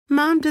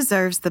Mom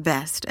deserves the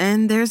best,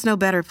 and there's no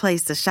better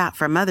place to shop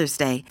for Mother's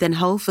Day than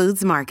Whole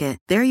Foods Market.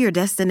 They're your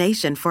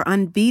destination for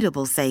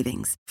unbeatable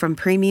savings, from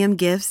premium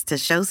gifts to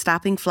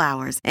show-stopping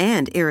flowers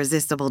and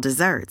irresistible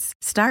desserts.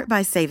 Start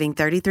by saving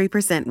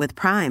 33% with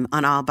Prime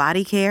on all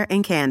body care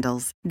and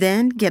candles.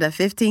 Then get a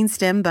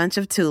 15-stem bunch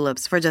of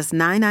tulips for just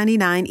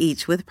 $9.99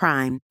 each with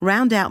Prime.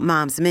 Round out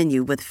Mom's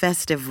menu with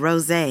festive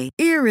rosé,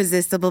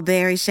 irresistible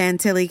berry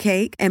chantilly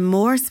cake, and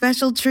more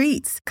special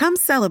treats. Come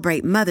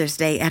celebrate Mother's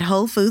Day at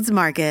Whole Foods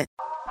Market.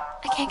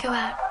 I can't go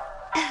out.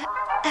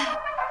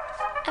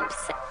 I'm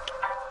sick.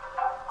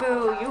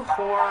 Boo, you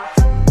whore.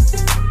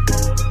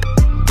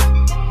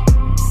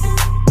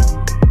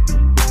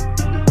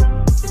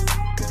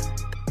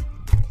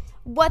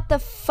 What the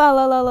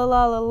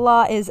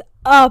fa-la-la-la-la-la is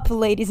up,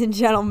 ladies and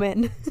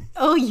gentlemen?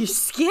 Oh, you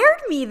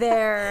scared me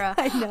there.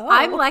 I know.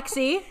 I'm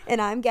Lexi.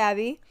 And I'm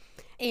Gabby.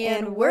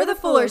 And we're the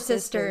Fuller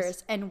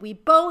Sisters. And we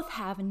both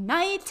have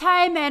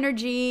nighttime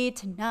energy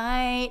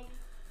tonight.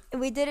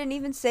 We didn't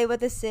even say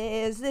what this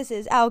is. This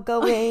is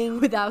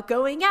Outgoing. Without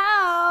going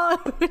out.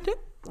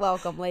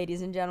 Welcome,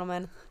 ladies and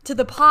gentlemen. To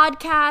the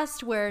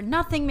podcast where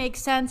nothing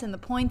makes sense and the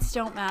points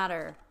don't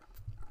matter.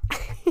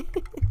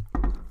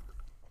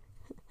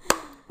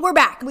 We're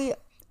back.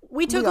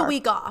 We took a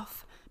week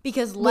off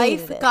because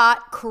life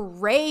got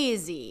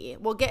crazy.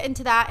 We'll get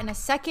into that in a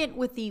second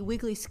with the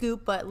weekly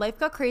scoop, but life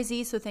got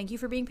crazy, so thank you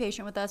for being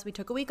patient with us. We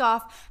took a week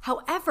off.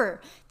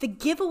 However, the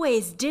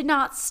giveaways did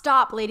not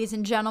stop, ladies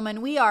and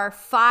gentlemen. We are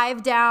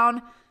 5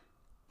 down,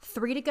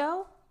 3 to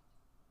go.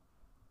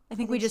 I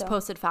think we just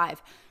posted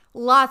 5.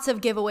 Lots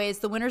of giveaways.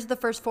 The winners of the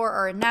first 4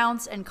 are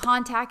announced and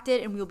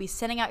contacted, and we will be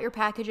sending out your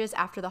packages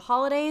after the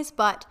holidays,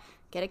 but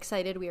get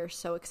excited. We are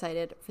so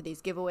excited for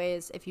these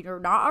giveaways. If you're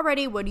not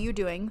already, what are you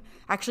doing?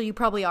 Actually, you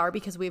probably are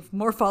because we have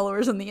more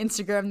followers on the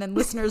Instagram than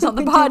listeners on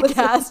the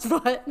podcast.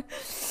 But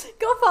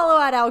go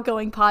follow at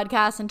Outgoing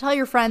Podcast and tell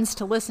your friends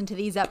to listen to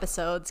these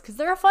episodes because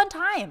they're a fun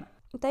time.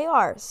 They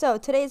are. So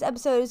today's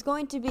episode is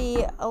going to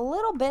be a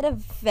little bit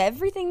of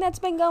everything that's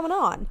been going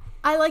on.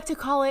 I like to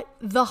call it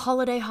the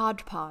holiday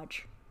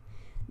hodgepodge.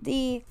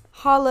 The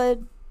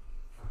holiday.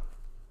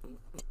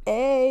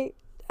 I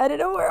don't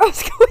know where I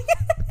was going.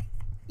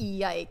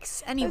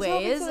 Yikes. I Anyways, was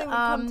hoping something would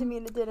come to me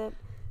and it didn't.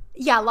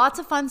 Yeah, lots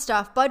of fun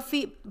stuff.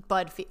 BuzzFeed.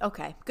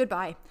 Okay,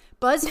 goodbye.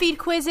 BuzzFeed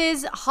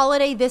quizzes,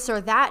 holiday this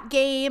or that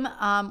game.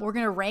 We're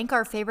going to rank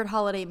our favorite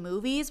holiday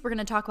movies. We're going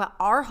to talk about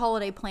our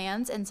holiday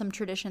plans and some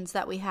traditions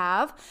that we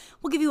have.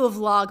 We'll give you a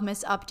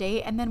Vlogmas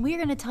update, and then we're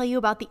going to tell you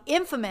about the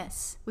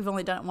infamous, we've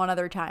only done it one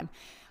other time,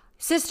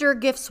 sister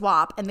gift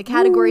swap and the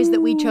categories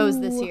that we chose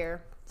this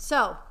year.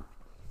 So,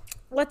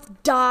 let's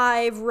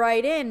dive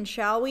right in,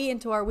 shall we,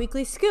 into our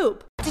weekly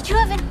scoop. Did you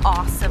have an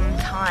awesome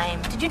time?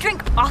 Did you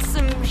drink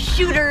awesome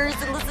shooters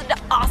and listen to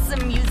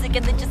awesome music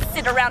and then just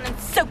sit around and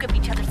soak up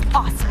each other's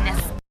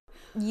awesomeness?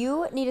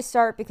 You need to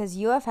start because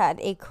you have had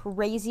a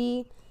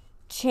crazy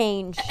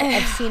change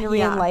of scenery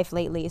in life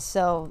lately.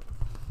 So,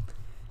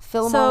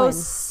 fill them all in.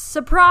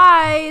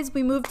 Surprise!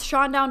 We moved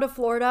Sean down to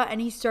Florida and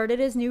he started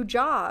his new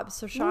job.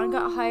 So, Sean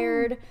got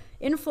hired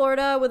in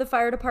Florida with a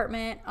fire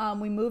department.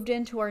 We moved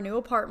into our new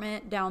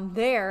apartment down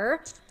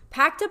there,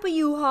 packed up a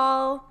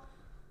U-Haul,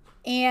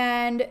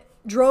 and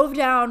drove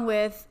down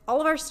with all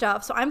of our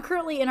stuff. So I'm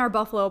currently in our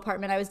Buffalo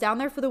apartment. I was down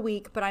there for the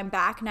week, but I'm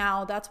back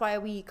now. That's why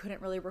we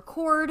couldn't really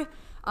record.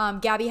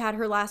 Gabby had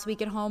her last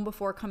week at home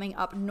before coming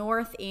up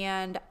north,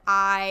 and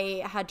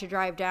I had to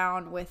drive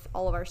down with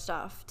all of our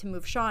stuff to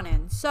move Sean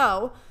in.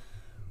 So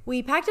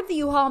we packed up the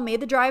U-Haul, made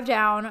the drive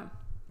down,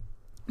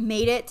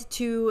 made it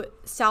to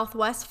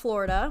Southwest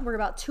Florida. We're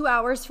about 2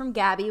 hours from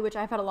Gabby, which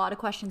I've had a lot of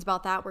questions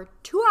about that. We're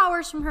 2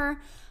 hours from her.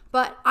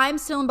 But I'm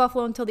still in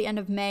Buffalo until the end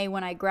of May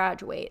when I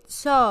graduate.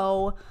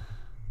 So,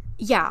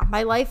 yeah,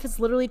 my life has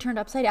literally turned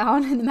upside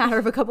down in the matter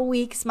of a couple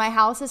weeks. My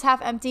house is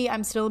half empty.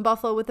 I'm still in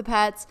Buffalo with the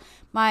pets.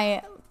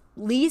 My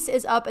lease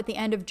is up at the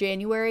end of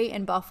January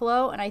in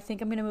Buffalo, and I think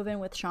I'm going to move in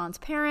with Sean's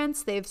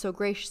parents. They've so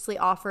graciously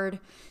offered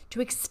to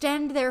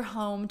extend their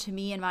home to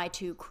me and my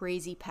 2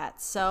 crazy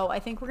pets. So I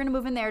think we're going to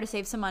move in there to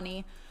save some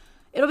money.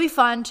 It'll be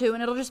fun too,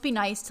 and it'll just be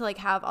nice to like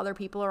have other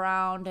people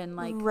around and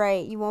like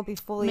you won't be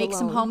fully make alone.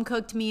 some home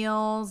cooked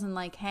meals and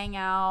like hang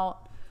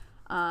out,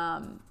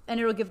 and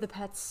it'll give the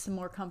pets some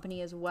more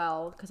company as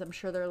well because I'm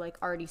sure they're like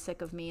already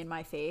sick of me and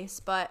my face.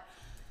 But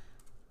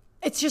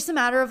it's just a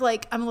matter of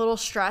like I'm a little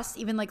stressed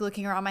even like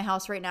looking around my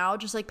house right now,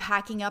 just like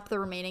packing up the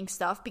remaining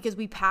stuff because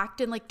we packed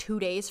in like 2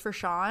 days for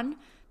Sean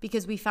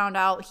because we found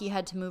out he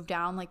had to move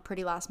down like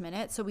pretty last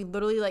minute. So we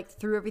literally like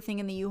threw everything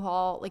in the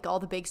U-Haul, like all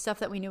the big stuff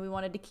that we knew we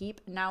wanted to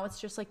keep. Now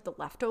it's just like the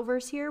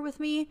leftovers here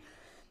with me.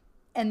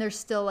 And there's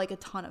still like a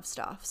ton of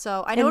stuff.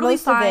 So I know it'll be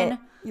fine. Of it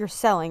you're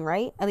selling,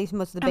 right? At least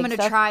most of the big stuff. I'm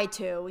going to try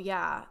to,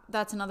 yeah.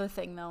 That's another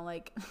thing though.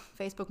 Like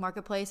Facebook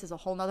Marketplace is a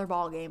whole nother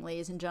ballgame,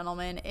 ladies and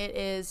gentlemen. It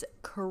is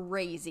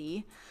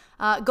crazy.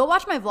 Go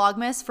watch my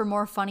Vlogmas for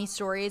more funny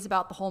stories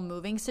about the whole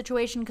moving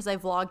situation because I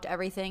vlogged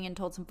everything and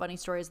told some funny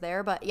stories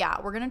there. But yeah,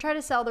 we're going to try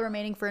to sell the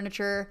remaining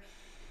furniture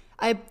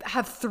I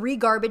have 3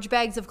 garbage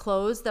bags of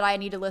clothes that I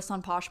need to list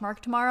on Poshmark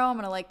tomorrow. I'm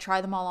going to like try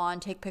them all on,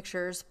 take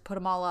pictures, put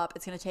them all up.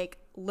 It's going to take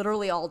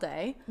literally all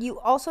day. You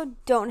also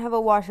don't have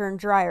a washer and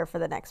dryer for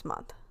the next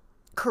month.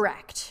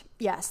 Correct.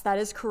 Yes, that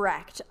is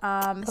correct.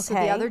 So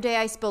the other day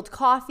I spilled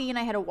coffee and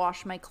I had to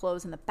wash my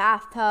clothes in the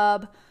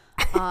bathtub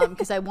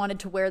because I wanted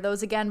to wear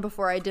those again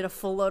before I did a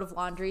full load of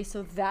laundry.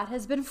 So that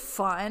has been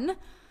fun.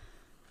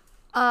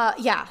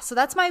 So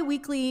that's my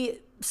weekly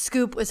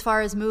scoop as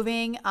far as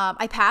moving.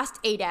 I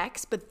passed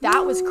 8X, but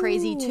that was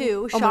crazy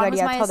too. Sean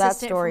was my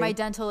assistant for my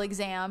dental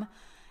exam,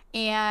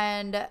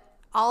 and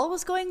all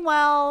was going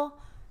well.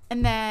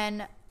 And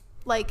then,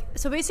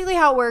 so basically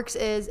how it works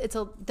is it's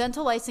a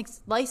dental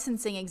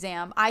licensing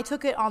exam. I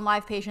took it on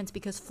live patients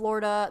because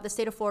the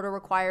state of Florida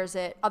requires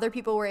it. Other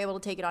people were able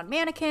to take it on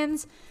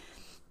mannequins.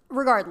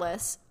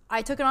 Regardless,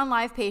 I took it on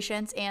live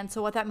patients, and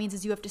so what that means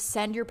is you have to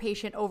send your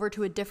patient over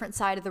to a different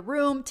side of the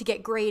room to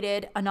get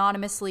graded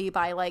anonymously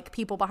by like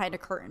people behind a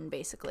curtain,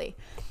 basically.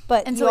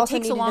 But and you so also it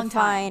takes a needed long to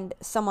find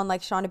someone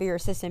like Sean to be your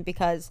assistant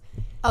because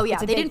they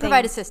didn't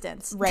provide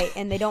assistance, right?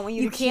 And they don't want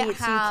you to cheat,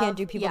 so you can't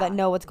do people that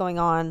know what's going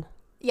on.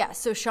 Yeah.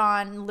 So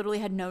Sean literally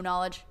had no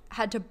knowledge,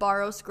 had to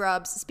borrow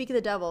scrubs. Speak of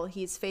the devil,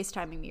 he's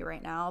FaceTiming me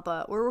right now,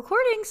 but we're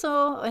recording,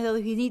 so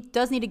he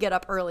does need to get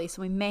up early,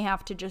 so we may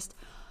have to just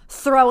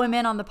throw him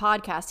in on the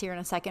podcast here in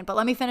a second, but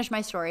let me finish my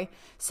story.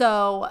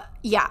 So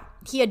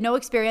he had no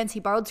experience. He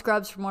borrowed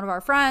scrubs from one of our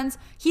friends.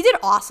 He did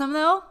awesome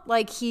though.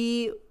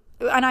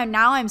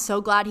 I'm so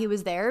glad he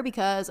was there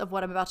because of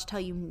what I'm about to tell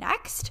you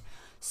next.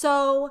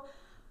 So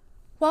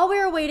while we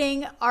were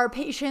waiting, our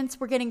patients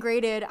were getting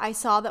graded. I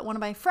saw that one of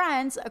my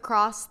friends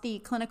across the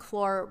clinic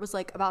floor was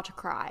like about to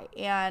cry,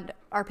 and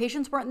our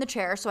patients weren't in the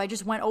chair. So I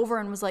just went over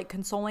and was like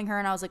consoling her.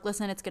 And I was like,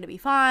 listen, it's going to be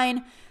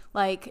fine.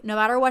 Like, no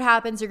matter what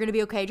happens, you're going to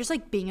be okay. Just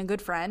like being a good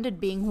friend and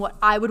being what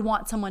I would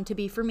want someone to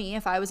be for me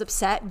if I was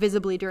upset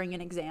visibly during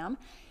an exam.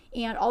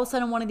 And all of a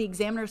sudden, one of the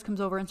examiners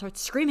comes over and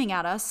starts screaming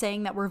at us,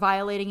 saying that we're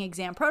violating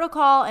exam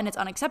protocol and it's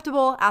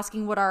unacceptable,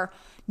 asking what our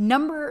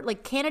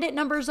candidate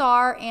numbers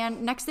are.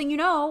 And next thing you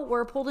know,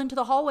 we're pulled into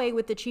the hallway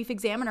with the chief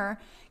examiner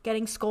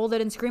getting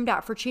scolded and screamed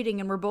at for cheating.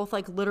 And we're both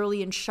like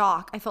literally in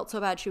shock. I felt so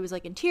bad. She was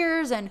like in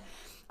tears, and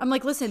I'm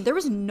like, listen, there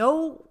was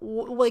no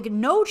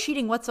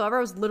cheating whatsoever.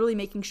 I was literally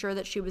making sure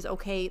that she was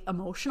okay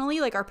emotionally.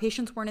 Like, our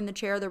patients weren't in the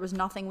chair. There was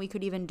nothing we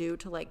could even do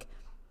to like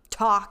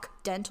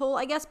talk dental,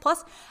 I guess.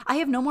 Plus, I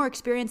have no more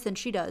experience than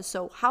she does.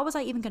 So how was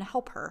I even going to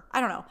help her?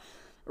 I don't know.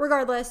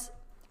 Regardless,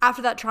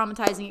 after that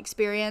traumatizing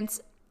experience,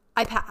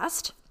 I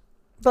passed.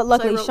 But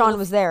luckily, Sean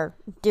was there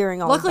during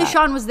all of that. Luckily,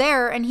 Sean was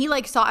there, and he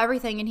like saw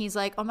everything, and he's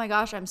like, oh my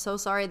gosh, I'm so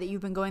sorry that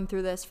you've been going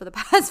through this for the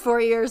past 4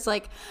 years.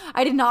 Like,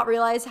 I did not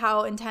realize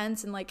how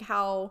intense and like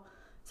how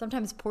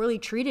sometimes poorly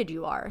treated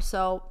you are.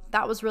 So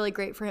that was really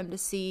great for him to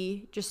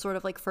see just sort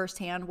of like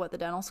firsthand what the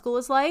dental school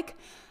is like.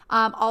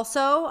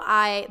 Also,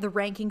 the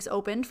rankings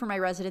opened for my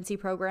residency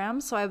program,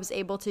 so I was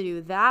able to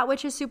do that,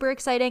 which is super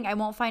exciting. I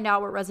won't find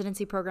out what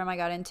residency program I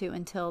got into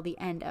until the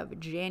end of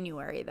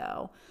January,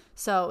 though.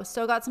 So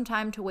still got some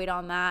time to wait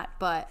on that,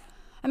 but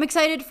I'm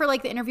excited for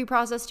like the interview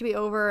process to be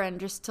over and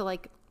just to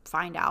like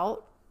find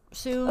out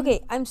soon.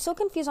 Okay, I'm so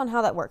confused on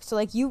how that works. So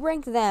like you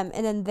rank them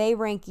and then they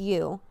rank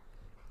you,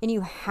 and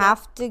you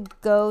have to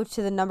go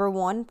to the number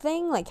one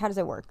thing? Like, how does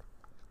it work?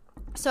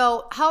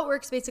 So how it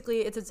works basically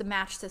is it's a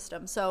match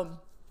system. So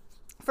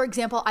for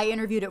example, I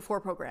interviewed at 4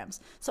 programs.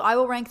 So I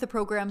will rank the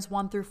programs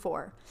 1 through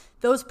 4.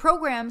 Those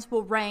programs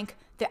will rank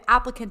the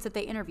applicants that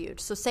they interviewed.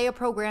 So say a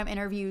program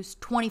interviews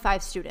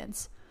 25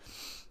 students.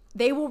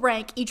 They will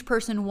rank each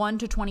person 1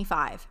 to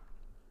 25.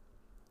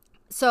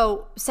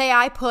 So say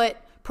I put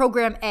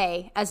program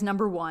A as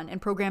number 1 and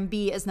program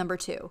B as number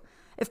 2.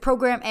 If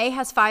program A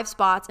has 5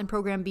 spots and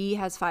program B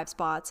has 5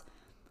 spots,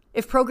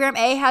 if program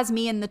A has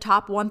me in the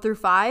top 1 through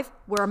 5,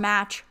 we're a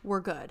match, we're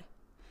good.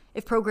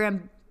 If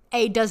program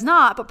A does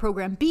not, but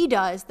program B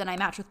does, then I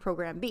match with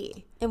program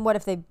B. And what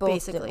if they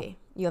both do?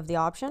 You have the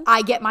option?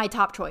 I get my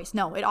top choice.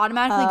 No, it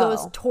automatically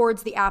goes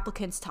towards the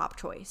applicant's top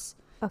choice.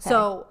 Okay.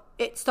 So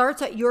it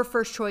starts at your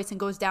first choice and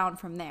goes down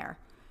from there.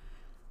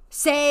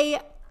 Say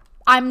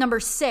I'm number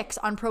 6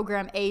 on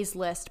program A's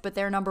list, but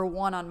they're number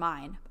 1 on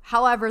mine.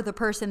 However, the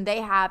person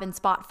they have in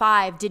spot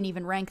 5 didn't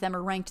even rank them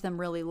or ranked them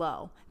really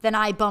low. Then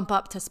I bump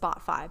up to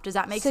spot 5. Does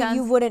that make sense? So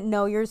you wouldn't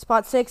know you're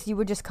spot 6? You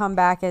would just come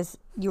back as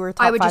you were top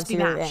 5. I would just be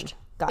matched.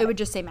 It would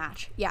just say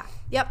match. Yeah.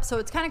 Yep. So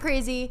it's kind of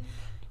crazy.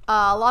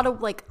 A lot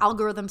of like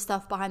algorithm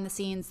stuff behind the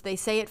scenes. They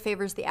say it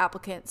favors the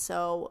applicant,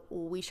 so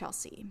we shall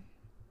see.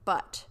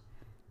 But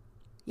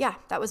yeah,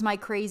 that was my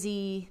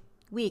crazy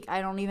week.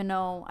 I don't even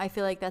know. I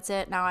feel like that's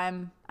it. Now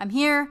I'm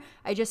here.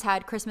 I just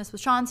had Christmas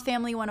with Sean's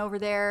family, went over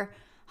there,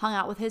 hung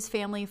out with his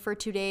family for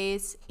 2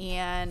 days,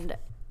 and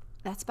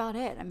that's about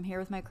it. I'm here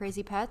with my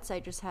crazy pets. I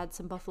just had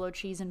some buffalo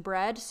cheese and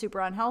bread, super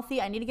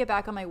unhealthy. I need to get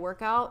back on my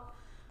workout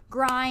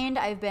grind.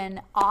 I've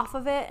been off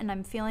of it and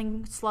I'm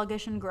feeling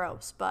sluggish and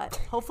gross, but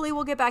hopefully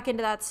we'll get back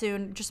into that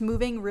soon. Just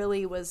moving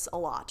really was a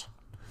lot.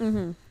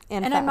 Mm-hmm.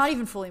 And I'm not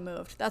even fully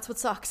moved. That's what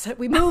sucks.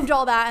 We moved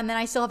all that and then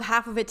I still have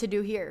half of it to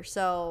do here.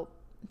 So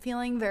I'm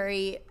feeling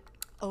very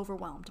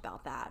overwhelmed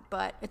about that.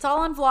 But it's all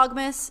on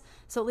Vlogmas,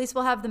 so at least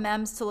we'll have the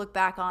memes to look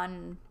back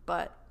on.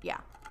 But yeah.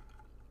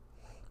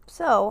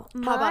 So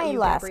How about my you,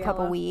 last Gabriella?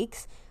 couple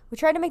weeks, we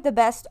tried to make the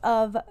best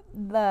of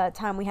the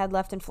time we had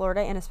left in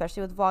Florida, and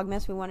especially with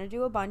Vlogmas, we wanted to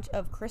do a bunch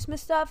of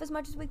Christmas stuff as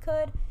much as we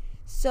could.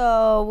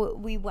 So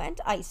we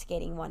went ice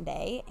skating one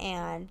day,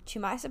 and to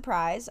my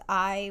surprise,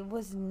 I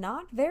was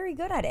not very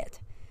good at it.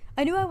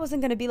 I knew I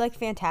wasn't going to be like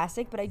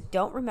fantastic, but I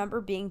don't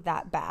remember being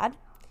that bad.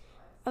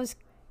 I was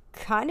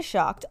kind of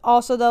shocked.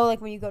 Also, though,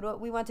 like when you go to it,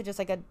 we went to just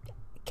like a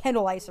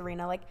Kendall Ice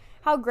Arena. Like,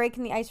 how great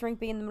can the ice rink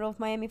be in the middle of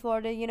Miami,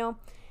 Florida, you know?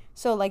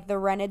 So, like, the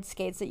rented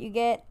skates that you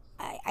get,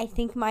 I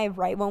think my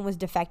right one was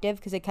defective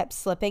because it kept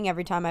slipping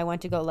every time I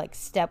went to go, like,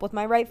 step with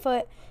my right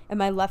foot. And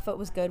my left foot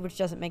was good, which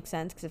doesn't make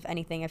sense because, if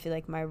anything, I feel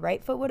like my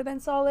right foot would have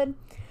been solid.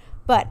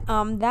 But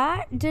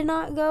that did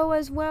not go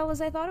as well as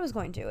I thought it was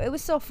going to. It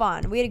was still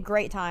fun. We had a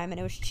great time, and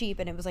it was cheap,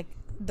 and it was, like,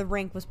 the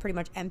rink was pretty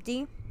much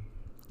empty.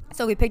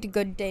 So we picked a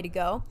good day to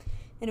go,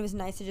 and it was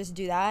nice to just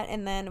do that.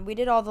 And then we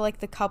did all the, like,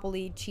 the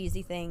coupley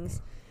cheesy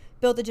things.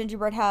 Built a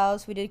gingerbread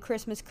house. We did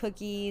Christmas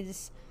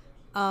cookies.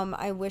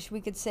 I wish we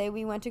could say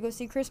we went to go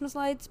see Christmas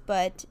lights,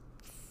 but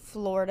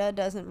Florida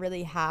doesn't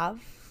really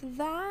have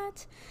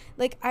that.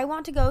 Like, I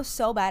want to go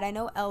so bad. I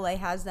know LA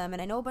has them, and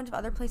I know a bunch of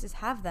other places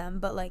have them,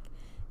 but, like,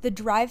 the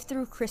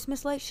drive-through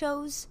Christmas light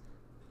shows,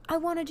 I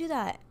want to do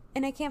that,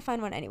 and I can't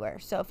find one anywhere.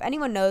 So if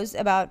anyone knows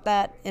about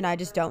that, and I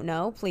just don't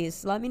know,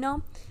 please let me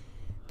know.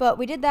 But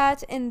we did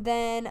that, and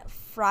then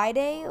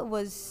Friday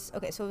was,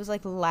 okay, so it was,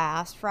 like,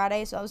 last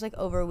Friday, so I was, like,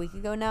 over a week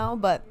ago now,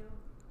 but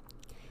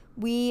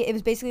it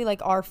was basically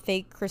like our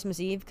fake Christmas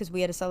Eve because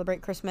we had to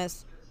celebrate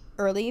Christmas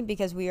early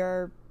because we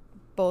are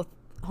both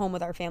home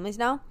with our families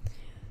now.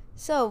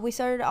 So we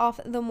started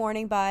off the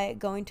morning by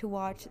going to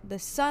watch the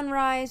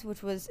sunrise,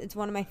 it's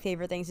one of my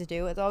favorite things to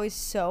do. It's always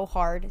so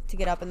hard to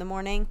get up in the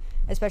morning,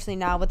 especially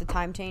now with the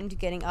time change,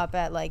 getting up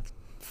at like,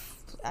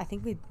 I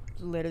think we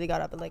literally got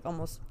up at like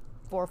almost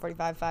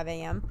 4:45, 5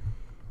 a.m.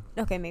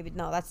 Okay, maybe,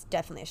 no, that's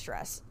definitely a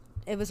stress.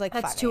 It was like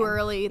That's 5 too a.m.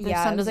 early. The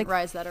Yeah, sun it was doesn't like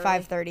rise that early.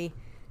 5:30.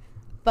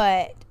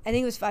 But I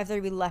think it was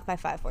 5:30. We left by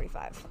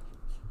 5:45.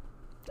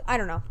 I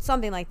don't know.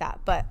 Something like that.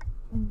 But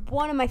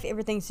one of my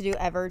favorite things to do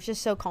ever. It's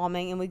just so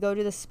calming. And we go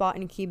to the spot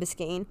in Key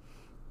Biscayne.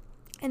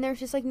 And there's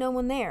just, like, no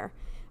one there.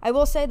 I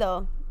will say,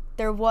 though,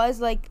 there was,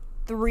 like,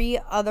 3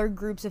 other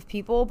groups of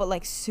people, but,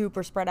 like,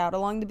 super spread out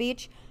along the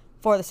beach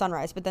for the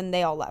sunrise. But then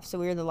they all left. So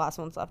we were the last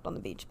ones left on the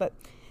beach. But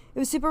it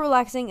was super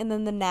relaxing. And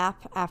then the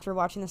nap after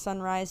watching the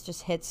sunrise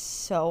just hits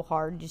so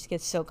hard. You just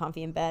get so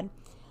comfy in bed.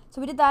 So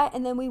we did that,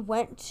 and then we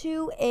went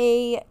to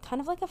a kind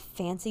of like a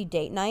fancy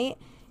date night,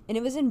 and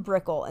it was in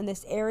Brickell, and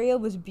this area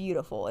was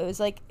beautiful. It was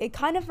like, it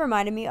kind of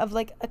reminded me of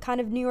like a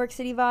kind of New York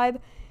City vibe.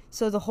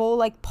 So the whole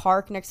like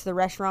park next to the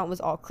restaurant was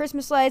all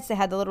Christmas lights. They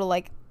had the little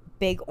like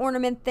big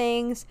ornament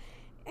things,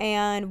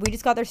 and we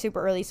just got there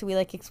super early, so we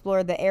like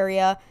explored the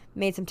area,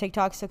 made some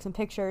TikToks, took some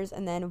pictures,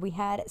 and then we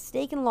had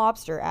steak and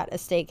lobster at a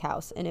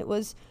steakhouse, and it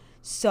was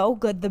so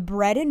good. The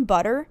bread and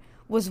butter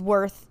was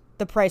worth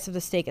the price of the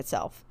steak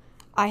itself.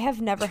 I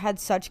have never had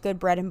such good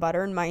bread and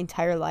butter in my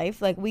entire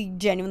life. Like, we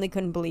genuinely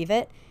couldn't believe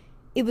it.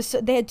 It was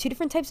they had 2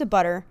 different types of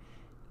butter.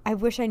 I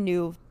wish I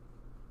knew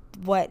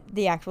what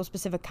the actual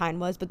specific kind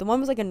was, but the one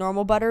was like a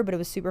normal butter, but it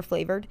was super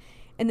flavored.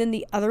 And then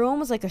the other one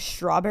was like a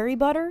strawberry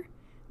butter.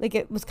 Like,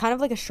 it was kind of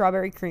like a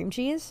strawberry cream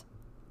cheese.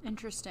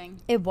 Interesting.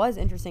 It was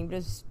interesting, but it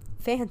was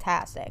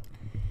fantastic.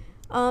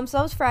 So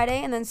that was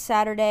Friday, and then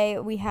Saturday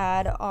we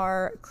had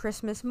our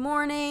Christmas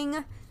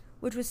morning,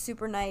 which was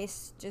super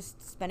nice,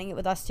 just spending it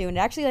with us too. And it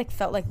actually like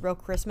felt like real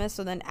Christmas.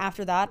 So then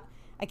after that,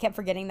 I kept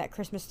forgetting that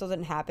Christmas still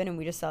didn't happen, and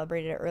we just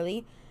celebrated it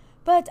early.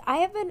 But I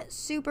have been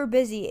super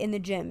busy in the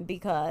gym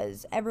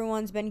because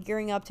everyone's been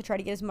gearing up to try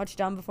to get as much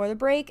done before the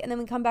break. And then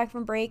we come back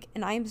from break,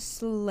 and I am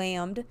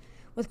slammed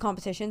with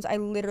competitions. I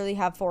literally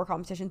have 4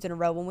 competitions in a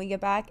row when we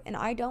get back, and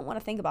I don't want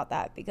to think about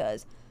that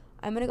because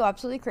I'm going to go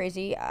absolutely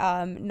crazy.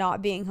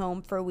 Not being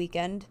home for a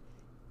weekend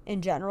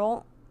in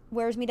general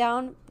wears me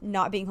down.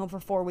 Not being home for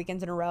 4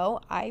 weekends in a row,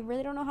 I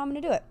really don't know how I'm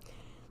going to do it.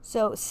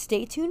 So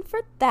stay tuned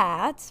for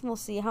that. We'll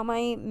see how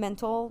my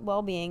mental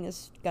well-being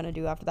is going to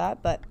do after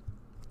that. But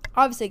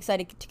obviously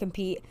excited to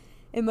compete.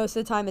 And most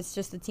of the time it's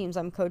just the teams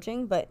I'm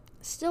coaching, but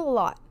still a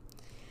lot.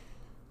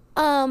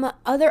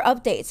 Other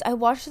updates. I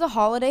watched The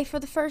Holiday for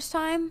the first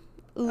time.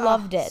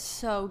 Loved it.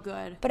 So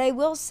good. But I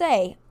will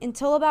say,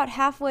 until about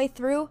halfway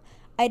through,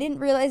 I didn't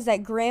realize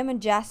that Graham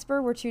and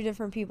Jasper were 2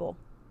 different people.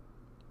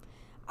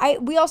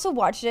 We also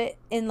watched it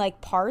in like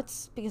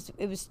parts because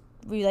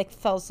we like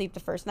fell asleep the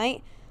first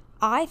night.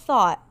 I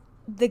thought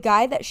the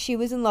guy that she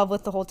was in love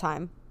with the whole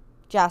time,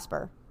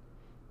 Jasper,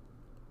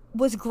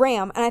 was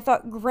Graham, and I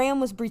thought Graham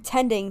was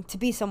pretending to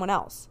be someone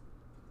else.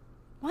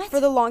 What? For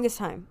the longest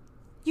time.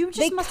 You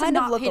just must have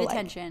not paid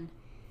attention.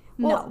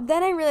 Well, No.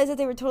 then I realized that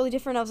they were totally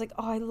different. I was like,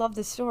 oh, I love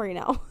this story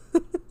now.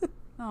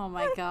 Oh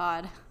my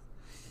god.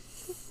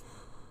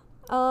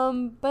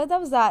 But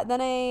that was that.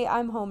 Then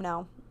I'm home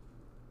now.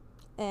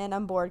 And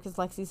I'm bored because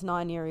Lexi's not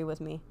in Erie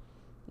with me.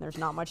 There's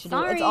not much to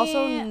do. It's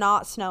also Sorry.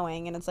 not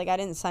snowing, and it's like I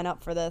didn't sign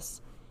up for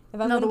this. If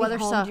I'm No, going the to weather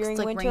be home sucks. during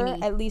It's, like, winter,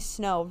 rainy. at least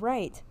snow.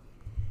 Right.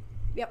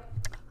 Yep.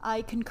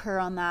 I concur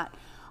on that.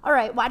 All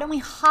right, why don't we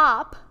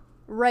hop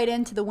right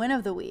into the win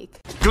of the week?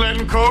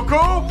 Glen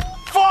Coco?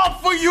 Fall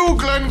for you,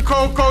 Glen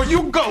Coco.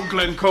 You go,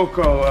 Glen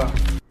Coco.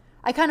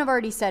 I kind of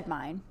already said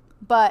mine,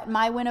 but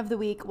my win of the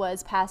week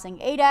was passing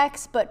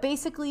 8X, but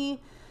basically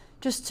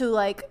just to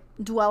like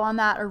dwell on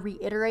that or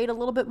reiterate a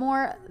little bit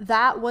more,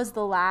 that was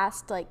the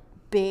last like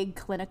big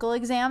clinical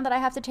exam that I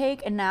have to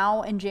take, and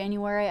now in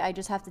January I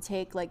just have to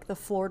take like the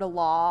Florida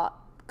law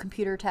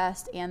computer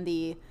test and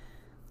the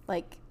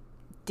like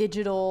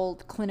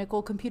digital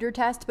clinical computer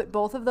test, but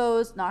both of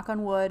those, knock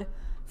on wood,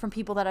 from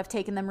people that have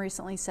taken them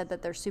recently said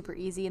that they're super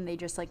easy and they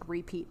just like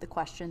repeat the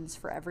questions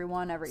for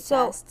everyone every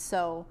test.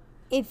 So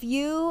do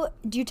you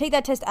take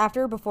that test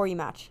after or before you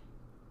match?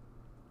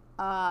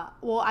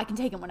 well, I can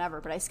take it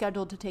whenever, but I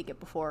scheduled to take it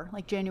before,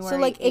 like January. So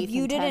like 8th if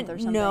you and 10th or didn't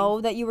something.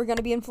 know that you were going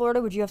to be in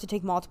Florida, would you have to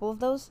take multiple of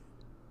those?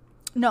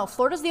 No,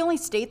 Florida's the only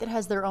state that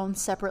has their own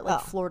separate like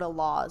Oh. Florida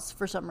laws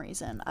for some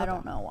reason. I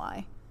don't know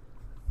why.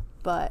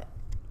 But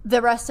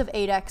the rest of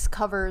 8X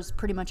covers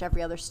pretty much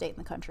every other state in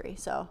the country.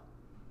 So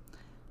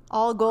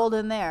all gold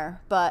in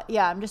there. But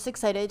yeah, I'm just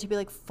excited to be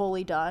like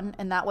fully done,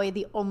 and that way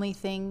the only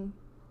thing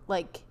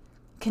like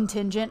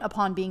contingent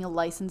upon being a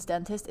licensed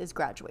dentist is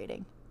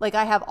graduating. Like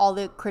I have all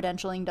the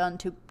credentialing done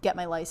to get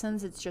my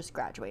license. It's just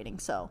graduating.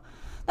 So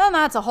then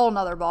that's a whole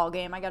nother ball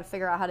game. I got to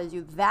figure out how to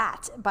do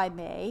that by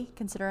May,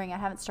 considering I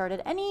haven't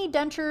started any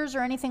dentures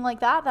or anything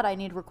like that I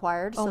need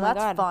required. So Oh my that's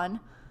God. fun.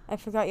 I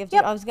forgot you have to.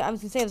 Yep. I was gonna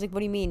say, I was like, what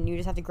do you mean? You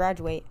just have to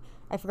graduate.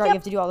 I forgot you Yep.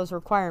 have to do all those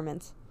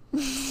requirements.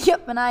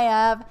 Yep, and I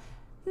have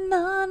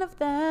none of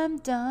them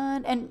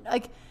done. And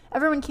like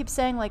everyone keeps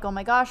saying like, oh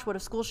my gosh, what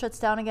if school shuts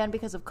down again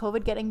because of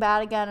COVID getting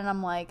bad again? And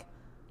I'm like,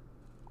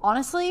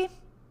 honestly,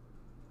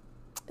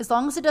 as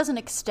long as it doesn't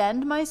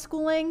extend my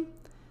schooling,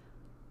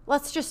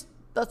 let's just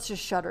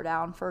shut her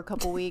down for a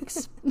couple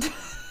weeks.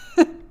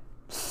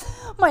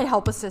 Might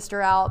help a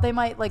sister out. They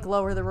might like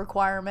lower the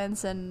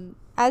requirements, and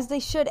As they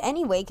should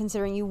anyway,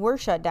 considering you were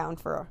shut down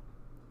for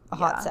a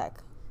hot Yeah.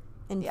 sec.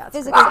 And Yeah, it's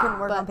physically crazy. couldn't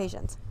work But- on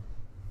patients.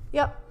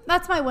 yep,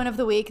 that's my win of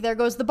the week. There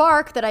goes the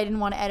bark that I didn't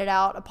want to edit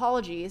out.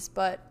 Apologies,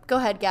 but go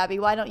ahead, Gabby.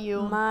 Why don't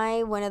you?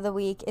 My win of the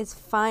week is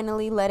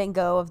finally letting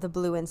go of the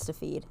blue Insta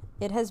feed.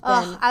 It has been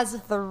Ugh, as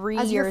 3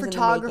 as years your in the making.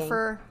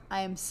 photographer,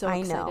 I am so I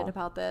excited know.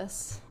 about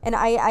this. And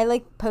I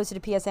like posted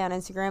a PSA on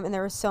Instagram, and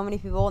there were so many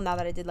people, now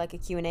that I did like a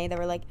Q&A, that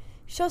were like,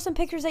 show some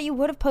pictures that you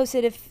would have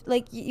posted if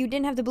like you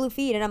didn't have the blue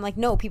feed. And I'm like,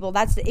 no, people,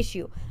 that's the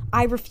issue.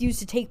 I refuse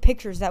to take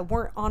pictures that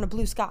weren't on a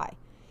blue sky.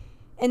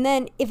 And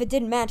then if it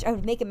didn't match, I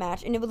would make it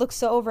match, and it would look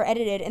so over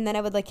edited, and then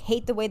I would like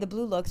hate the way the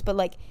blue looks, but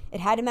like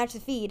it had to match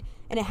the feed,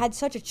 and it had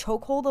such a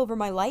chokehold over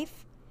my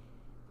life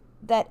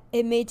that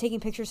it made taking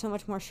pictures so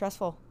much more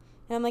stressful.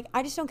 And I'm like,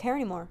 I just don't care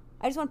anymore.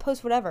 I just want to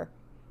post whatever.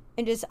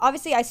 And just,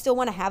 obviously, I still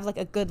want to have like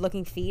a good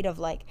looking feed of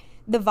like,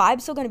 the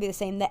vibe's still going to be the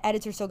same. The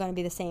edits are still going to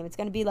be the same. It's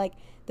going to be like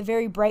the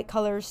very bright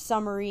colors,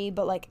 summery,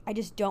 but like, I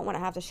just don't want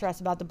to have to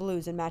stress about the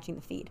blues and matching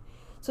the feed.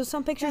 So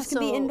some pictures can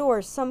be so-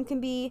 indoors, some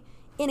can be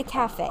in a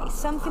cafe,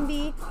 some can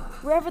be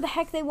wherever the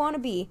heck they want to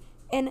be,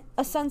 and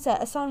a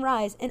sunset, a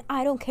sunrise, and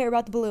I don't care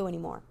about the blue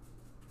anymore.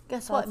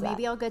 Guess So what? that's that.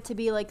 Maybe I'll get to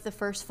be like the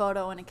first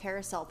photo in a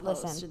carousel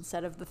post Listen.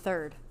 instead of the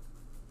third.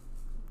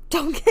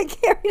 Don't get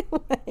carried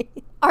away.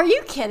 Are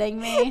you kidding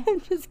me?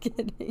 I'm just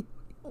kidding.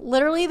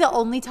 Literally, the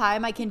only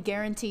time I can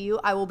guarantee you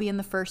I will be in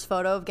the first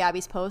photo of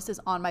Gabby's post is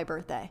on my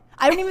birthday.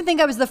 I don't even think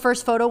I was the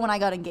first photo when I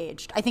got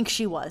engaged. I think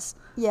she was.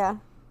 Yeah.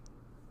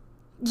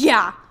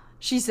 Yeah,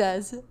 she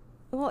says.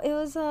 Well, it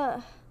was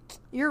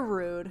You're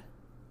rude.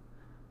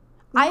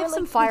 We I were, have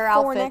some like, the fire 4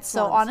 outfits, next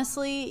so ones.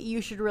 honestly,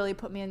 you should really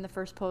put me in the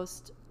first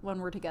post when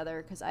we're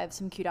together because I have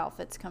some cute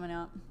outfits coming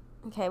out.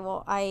 Okay,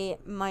 well, I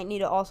might need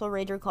to also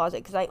raid your closet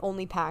because I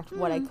only packed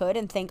what I could,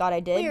 and thank God I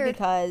did. Weird.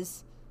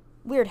 Because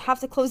weird, half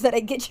the clothes that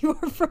I get you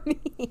are from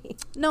me.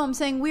 No, I'm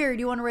saying weird.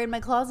 You want to raid my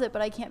closet,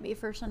 but I can't be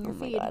first on your Oh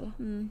my feed.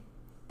 God.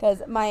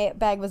 Because my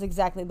bag was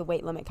exactly the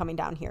weight limit coming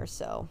down here,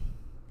 so.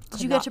 Did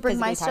could you not get to bring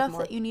my physically pack stuff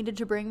more. that you needed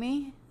to bring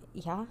me?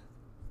 Yeah.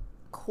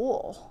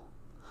 Cool.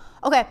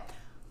 Okay,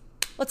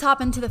 let's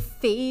hop into the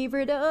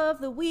favorite of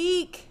the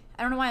week.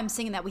 I don't know why I'm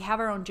singing that. We have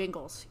our own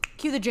jingles.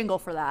 Cue the jingle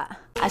for that.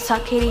 I saw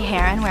Katie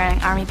Heron wearing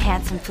army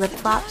pants and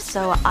flip-flops,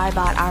 so I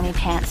bought army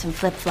pants and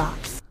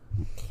flip-flops.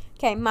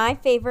 Okay, my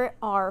favorite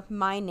are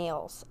my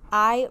nails.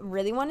 I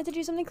really wanted to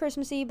do something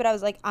Christmassy, but I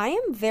was like, I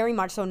am very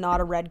much so not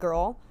a red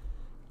girl.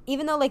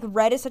 Even though, like,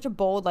 red is such a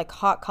bold, like,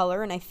 hot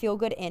color, and I feel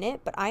good in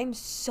it, but I'm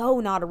so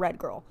not a red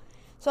girl.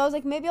 So I was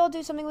like, maybe I'll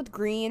do something with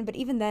green, but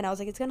even then, I was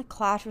like, it's going to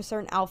clash with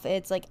certain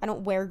outfits. Like, I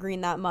don't wear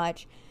green that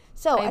much.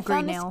 So I I have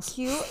green found this nails.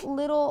 cute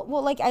little,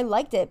 well, like, I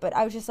liked it, but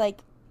I was just like,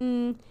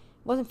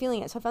 wasn't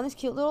feeling it. So I found this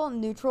cute little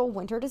neutral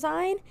winter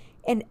design,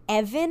 and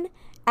Evan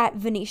at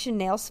Venetian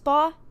Nail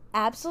Spa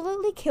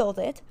absolutely killed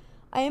it.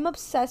 I am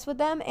obsessed with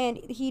them, and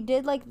he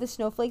did like the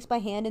snowflakes by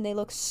hand, and they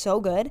look so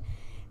good.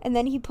 And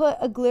then he put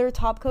a glitter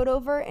top coat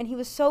over, and he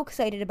was so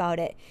excited about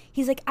it.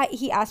 He's like,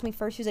 he asked me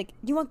first, he was like,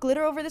 do you want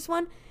glitter over this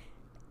one?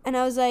 And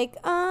I was like,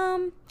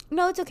 I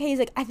no, it's okay. He's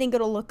like, I think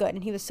it'll look good.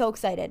 And he was so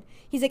excited.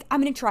 He's like,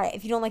 I'm going to try it.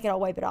 If you don't like it, I'll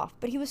wipe it off.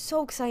 But he was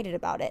so excited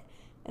about it.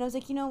 And I was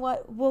like, you know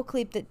what? We'll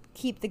keep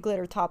the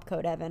glitter top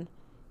coat, Evan.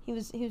 He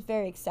was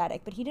very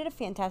ecstatic. But he did a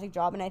fantastic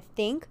job. And I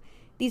think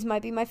these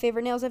might be my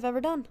favorite nails I've ever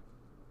done.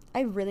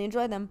 I really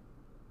enjoy them.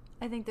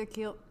 I think they're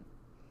cute.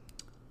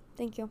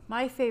 Thank you.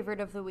 My favorite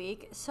of the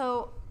week.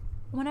 So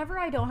whenever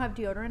I don't have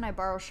deodorant, I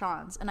borrow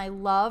Sean's. And I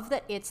love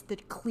that it's the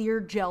clear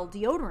gel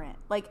deodorant.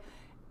 Like,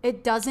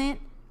 it doesn't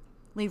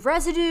leave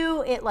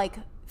residue. It, like,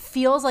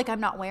 feels like I'm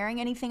not wearing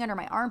anything under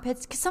my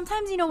armpits. Because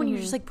sometimes, you know, when you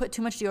just, like, put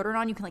too much deodorant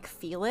on, you can, like,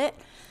 feel it.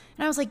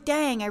 And I was like,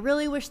 dang, I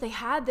really wish they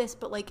had this,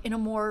 but, like, in a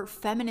more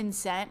feminine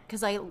scent.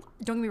 Because don't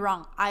get me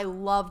wrong, I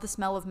love the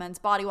smell of men's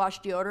body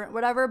wash, deodorant,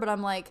 whatever. But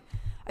I'm like,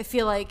 I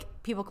feel like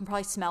people can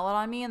probably smell it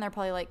on me, and they're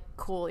probably like,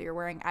 cool, you're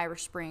wearing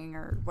Irish Spring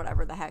or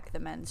whatever the heck the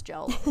men's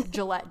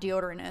Gillette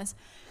deodorant is.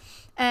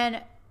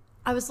 And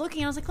I was looking,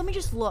 and I was like, let me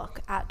just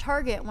look at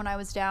Target when I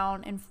was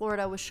down in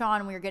Florida with Sean,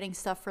 and we were getting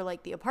stuff for,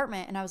 like, the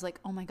apartment. And I was like,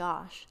 oh, my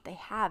gosh, they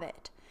have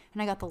it.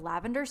 And I got the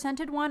lavender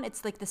scented one.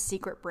 It's, like, the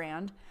secret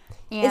brand.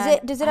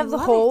 And Does it have the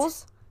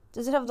holes?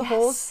 Does it have the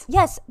holes?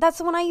 Yes, that's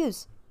the one I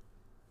use.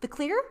 The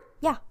clear?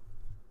 Yeah.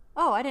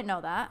 Oh, I didn't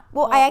know that.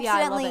 Well, I yeah, I love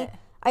accidentally... it.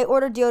 I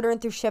ordered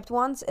deodorant through Shipped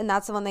once, and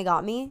that's the one they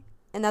got me,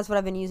 and that's what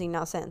I've been using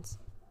now since.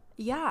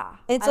 Yeah.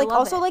 And it's like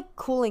also like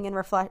cooling and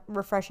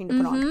refreshing to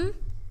put on.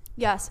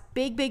 Yes,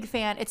 big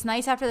fan. It's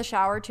nice after the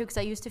shower too, because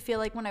I used to feel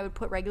like when I would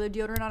put regular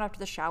deodorant on after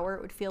the shower,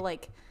 it would feel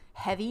like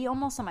heavy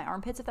almost on my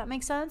armpits, if that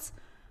makes sense.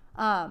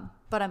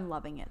 But I'm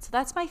loving it. So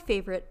that's my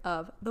favorite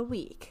of the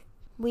week.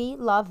 We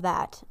love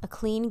that. A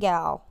clean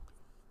gal.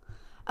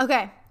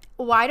 Okay.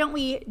 Why don't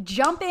we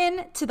jump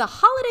in to the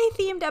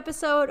holiday-themed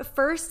episode?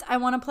 First, I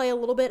want to play a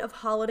little bit of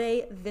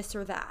holiday this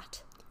or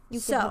that. You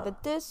could go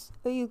with this,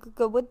 or you could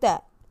go with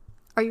that.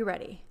 Are you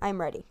ready? I'm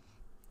ready.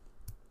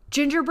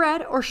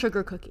 Gingerbread or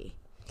sugar cookie?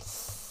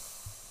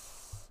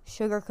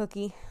 Sugar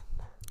cookie.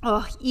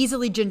 Oh,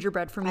 easily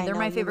gingerbread for me. They're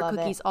my favorite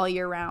cookies all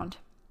year round.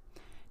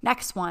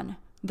 Next one.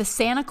 The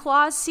Santa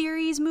Claus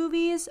series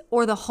movies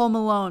or the Home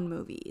Alone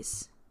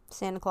movies?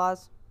 Santa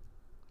Claus.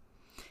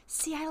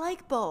 See, I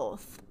like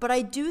both, but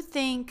I do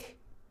think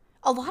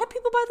a lot of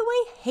people, by the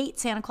way, hate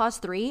Santa Claus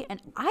 3,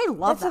 and I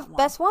love that one. That's the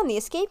best one, the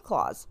Escape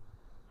Clause.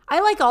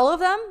 I like all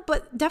of them,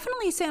 but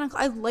definitely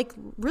I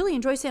really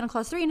enjoy Santa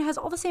Claus 3, and it has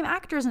all the same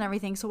actors and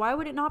everything, so why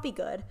would it not be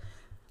good?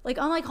 Like,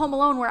 unlike Home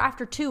Alone, where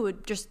after 2,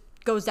 it just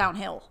goes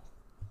downhill.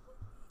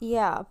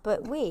 Yeah,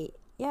 but wait.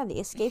 Yeah,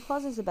 the Escape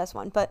Clause is the best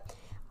one, but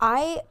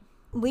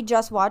we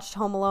just watched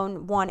Home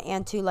Alone 1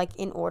 and 2, like,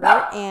 in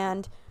order,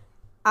 and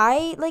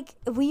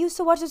we used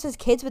to watch this as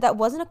kids, but that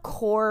wasn't a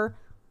core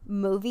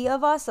movie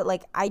of us that,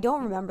 like, I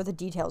don't remember the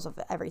details of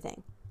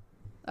everything.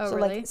 Oh, so,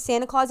 really? Like,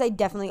 Santa Claus I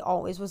definitely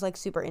always was, like,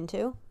 super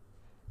into.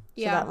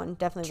 So yeah, that one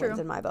definitely wins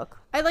in my book.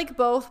 I like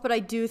both, but I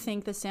do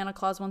think the Santa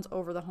Claus ones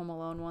over the Home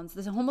Alone ones.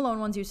 The Home Alone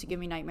ones used to give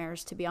me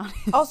nightmares, to be honest.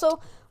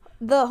 Also,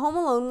 the Home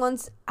Alone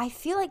ones, I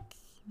feel like,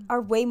 are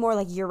way more,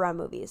 like, year-round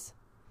movies.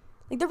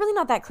 Like, they're really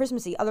not that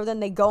Christmassy, other than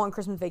they go on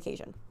Christmas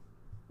vacation.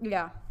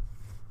 Yeah.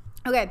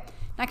 Okay,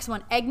 next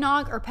one.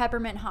 Eggnog or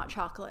peppermint hot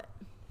chocolate?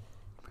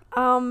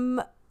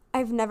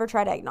 I've never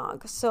tried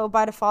eggnog, so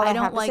by default I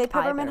have to say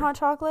peppermint hot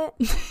chocolate.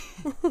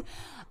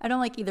 I don't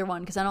like either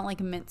one because I don't like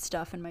mint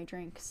stuff in my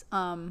drinks.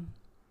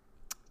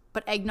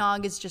 But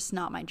eggnog is just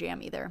not my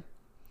jam either.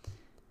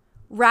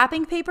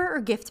 Wrapping paper or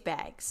gift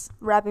bags?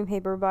 Wrapping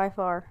paper by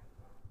far.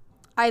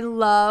 I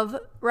love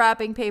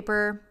wrapping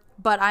paper,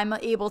 but I'm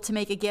able to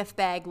make a gift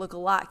bag look a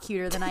lot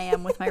cuter than I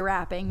am with my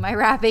wrapping. My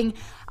wrapping,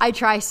 I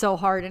try so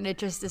hard and it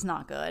just is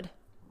not good.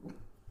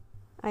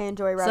 I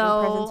enjoy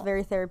wrapping presents.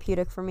 Very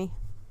therapeutic for me.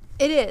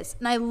 It is.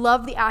 And I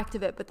love the act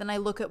of it, but then I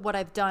look at what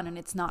I've done and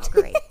it's not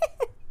great.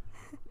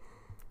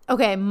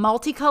 Okay,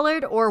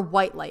 multicolored or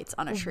white lights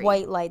on a tree?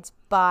 White lights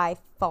by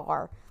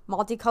far.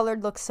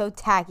 Multicolored looks so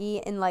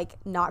tacky and, like,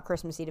 not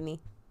Christmassy to me.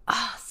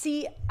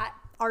 See,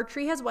 our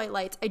tree has white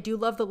lights. I do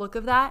love the look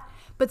of that.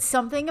 But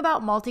something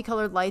about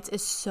multicolored lights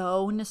is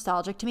so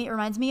nostalgic to me. It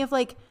reminds me of,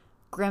 like,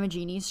 Grandma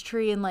Jeannie's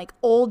tree and, like,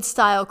 old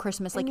style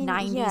Christmas, like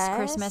 90s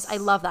Christmas. I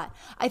love that.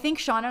 I think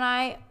Sean and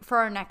I, for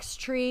our next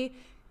tree,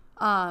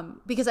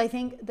 because I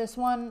think this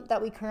one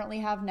that we currently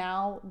have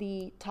now,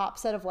 the top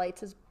set of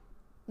lights is,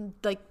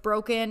 like,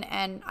 broken,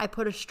 and I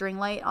put a string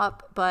light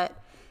up, but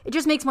it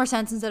just makes more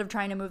sense instead of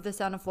trying to move this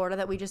down to Florida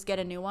that we just get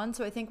a new one.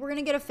 So I think we're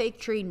going to get a fake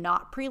tree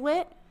not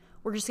pre-lit.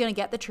 We're just going to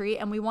get the tree,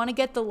 and we want to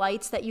get the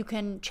lights that you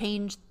can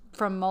change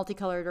from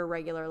multicolored or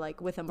regular,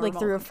 like with a remote like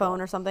through control. a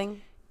phone or something.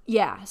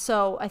 Yeah,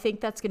 so I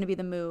think that's going to be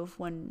the move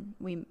when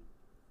we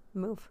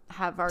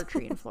have our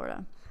tree in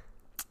Florida.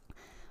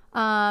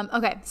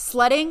 Okay,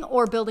 sledding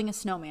or building a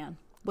snowman?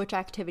 Which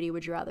activity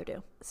would you rather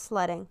do?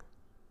 Sledding.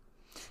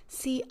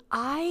 See,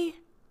 I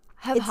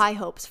have high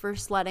hopes for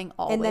sledding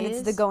always. And then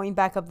it's the going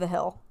back up the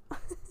hill.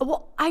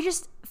 Well, I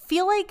just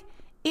feel like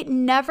it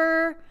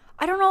never...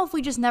 I don't know if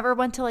we just never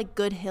went to, like,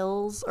 good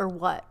hills or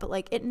what, but,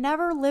 like, it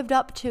never lived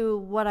up to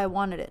what I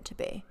wanted it to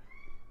be.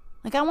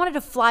 Like, I wanted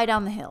to fly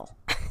down the hill.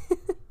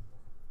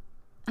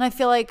 And And I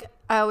feel like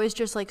I always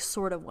just like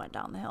sort of went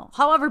down the hill.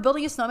 However,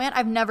 building a snowman,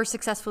 I've never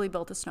successfully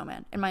built a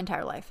snowman in my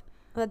entire life.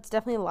 That's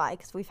definitely a lie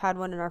because we've had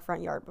one in our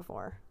front yard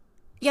before.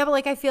 Yeah, but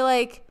like I feel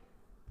like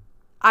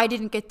I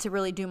didn't get to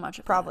really do much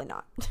of Probably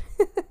not.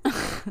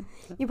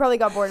 You probably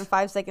got bored in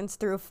 5 seconds,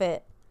 threw a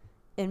fit,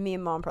 and me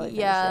and Mom probably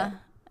finished it. Yeah,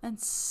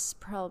 that's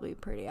probably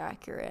pretty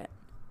accurate.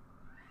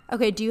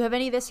 Okay, do you have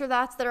any this or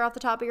that's that are off the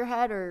top of your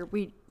head, or are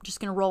we just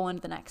going to roll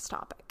into the next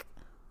topic?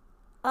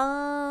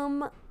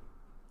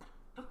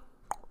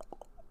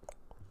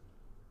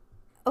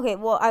 Okay,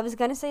 well, I was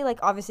gonna say, like,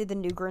 obviously the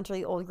new Grinch or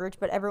the old Grinch,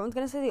 but everyone's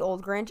gonna say the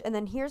old Grinch, and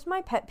then here's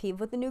my pet peeve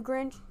with the new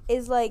Grinch,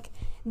 is, like,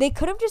 they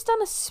could have just done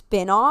a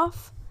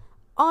spin-off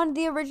on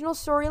the original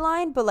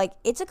storyline, but, like,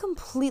 it's a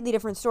completely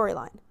different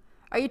storyline.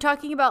 Are you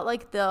talking about,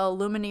 like, the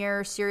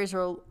Lumiere series,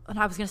 or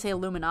I was going to say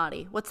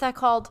Illuminati. What's that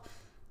called?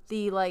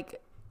 The,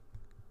 like,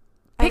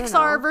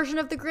 Pixar version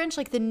of the Grinch?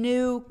 Like, the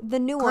new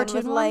one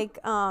with, like,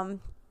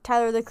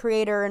 Tyler, the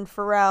Creator, and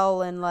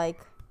Pharrell, and, like,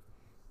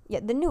 yeah,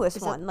 the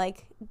newest one,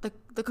 like, the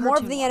more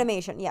of the one.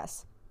 animation,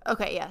 yes.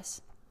 Okay,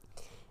 yes.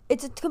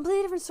 It's a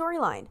completely different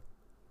storyline,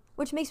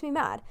 which makes me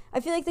mad. I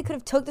feel like they could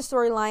have took the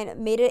storyline,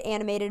 made it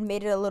animated,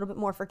 made it a little bit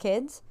more for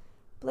kids,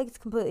 but, like, it's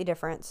completely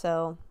different,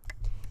 so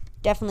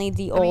definitely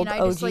the old OG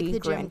Grinch. I just like the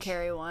Jim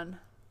Carrey one.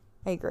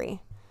 I agree.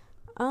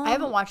 I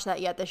haven't watched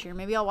that yet this year.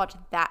 Maybe I'll watch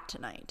that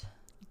tonight.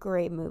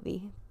 Great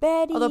movie.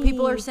 Betty. Although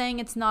people are saying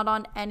it's not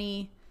on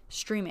any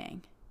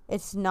streaming.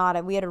 It's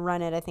not. We had to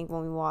run it, I think,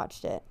 when we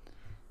watched it.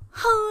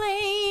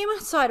 Lame.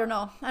 So I don't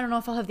know. I don't know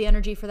if I'll have the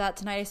energy for that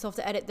tonight. I still have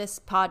to edit this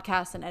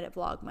podcast and edit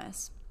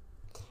Vlogmas.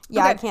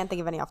 Yeah, okay. I can't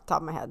think of any off the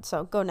top of my head,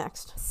 so go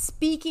next.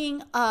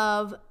 Speaking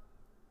of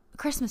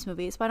Christmas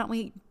movies, why don't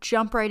we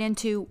jump right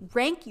into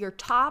rank your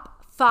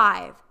top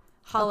 5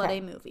 holiday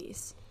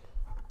movies?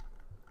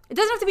 It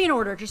doesn't have to be in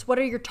order. Just what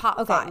are your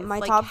top 5? My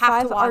top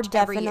 5 are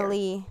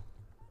definitely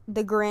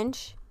The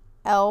Grinch,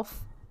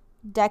 Elf,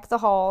 Deck the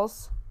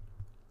Halls,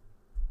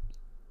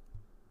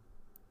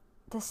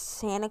 the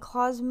Santa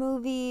Claus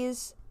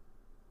movies,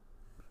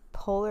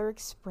 Polar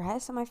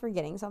Express. Am I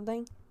forgetting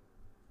something?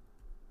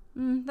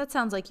 That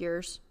sounds like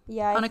yours.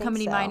 Yeah,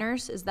 Unaccompanied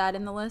Minors, is that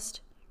in the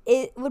list?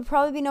 It would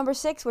probably be number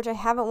 6, which I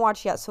haven't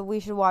watched yet, so we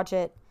should watch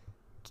it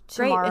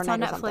tomorrow. Great, it's on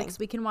night Netflix.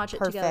 We can watch it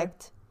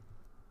Perfect.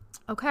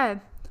 together. Okay.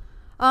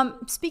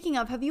 Speaking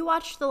of, have you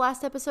watched the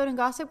last episode in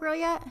Gossip Girl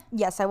yet?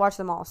 Yes, I watched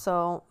them all.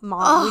 So,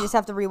 Mom, we just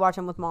have to rewatch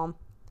them with Mom.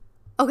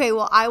 Okay,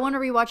 well, I want to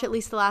rewatch at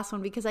least the last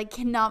one because I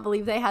cannot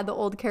believe they had the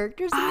old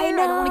characters in there. I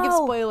know. I don't want to give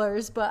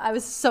spoilers, but I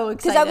was so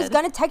excited. Because I was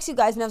going to text you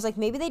guys, and I was like,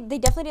 maybe they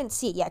definitely didn't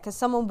see it yet, because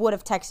someone would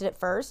have texted it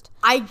first.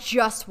 I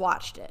just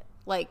watched it,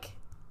 like,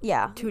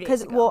 2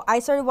 days ago. Well, I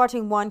started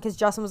watching one because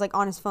Justin was, like,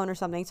 on his phone or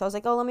something, so I was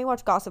like, oh, let me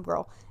watch Gossip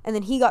Girl. And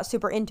then he got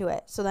super into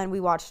it, so then we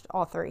watched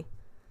all 3.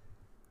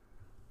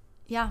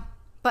 Yeah.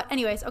 But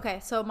anyways, okay,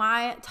 so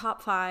my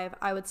top 5,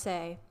 I would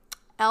say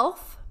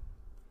Elf,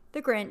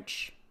 The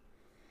Grinch,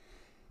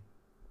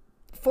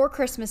 4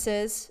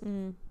 Christmases,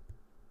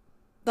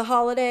 The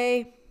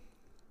Holiday,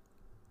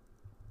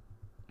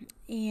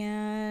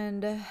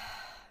 and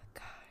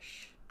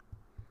gosh,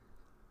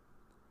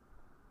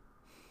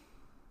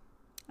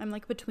 I'm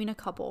like between a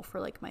couple for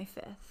like my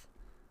 5th.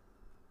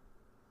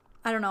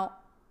 I don't know.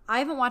 I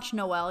haven't watched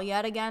Noelle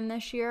yet again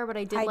this year, but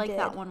I did like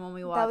that one when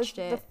we watched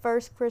it. That was the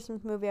first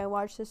Christmas movie I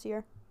watched this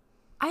year.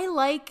 I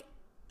like,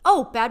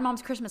 Bad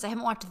Moms Christmas. I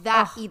haven't watched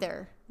that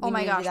either. Oh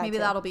my gosh, maybe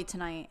that'll be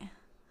tonight.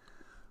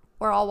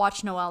 Or I'll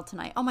watch Noelle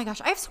tonight. Oh my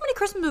gosh, I have so many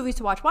Christmas movies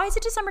to watch. Why is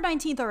it December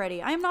 19th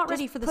already? I am not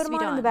ready for this to be done. Put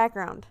them on in the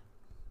background.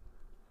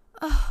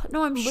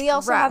 No, I'm stressed. We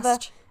also have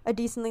a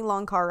decently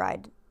long car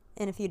ride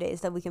in a few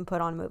days that we can put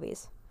on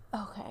movies.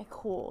 Okay,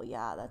 cool.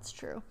 Yeah, that's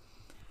true.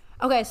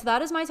 Okay, so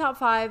that is my top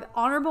 5.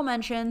 Honorable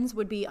mentions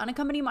would be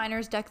Unaccompanied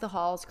Minors, Deck the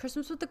Halls,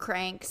 Christmas with the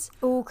Cranks.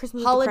 Oh,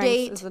 Christmas Holiday with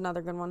the Cranks is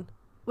another good one.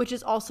 Which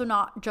is also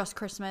not just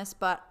Christmas,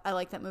 but I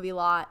like that movie a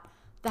lot.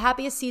 The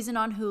Happiest Season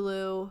on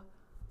Hulu.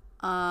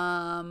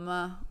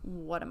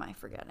 What am I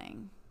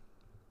forgetting?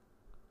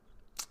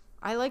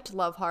 I liked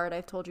Love Hard.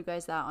 I've told you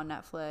guys that on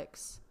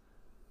Netflix.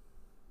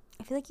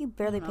 I feel like you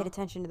barely paid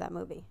attention to that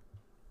movie.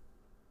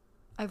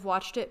 I've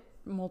watched it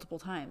multiple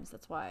times.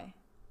 That's why.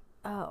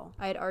 Oh.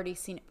 I had already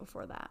seen it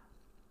before that.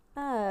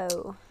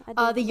 Oh.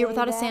 The Year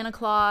Without a Santa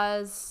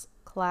Claus.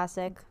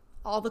 Classic.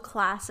 All the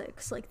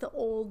classics, like the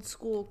old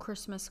school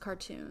Christmas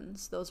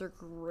cartoons. Those are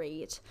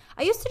great.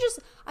 I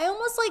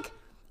almost like,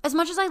 as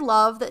much as I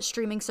love that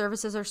streaming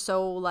services are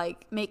so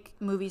like, make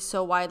movies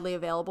so widely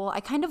available,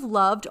 I kind of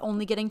loved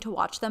only getting to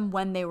watch them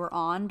when they were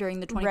on during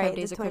the 25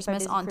 Days of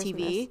Christmas on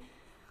TV.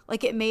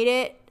 Like, it made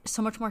it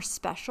so much more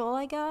special,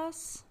 I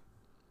guess.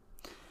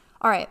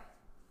 All right.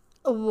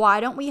 Why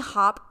don't we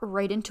hop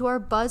right into our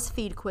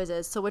BuzzFeed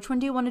quizzes? So which one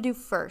do you want to do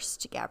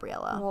first,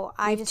 Gabriella? Well,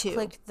 I just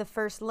clicked the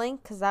first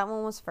link because that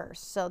one was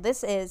first. So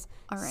this is,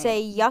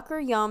 say yuck or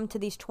yum to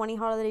these 20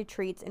 holiday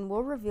treats and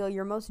we'll reveal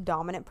your most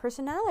dominant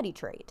personality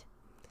trait.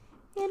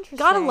 Interesting.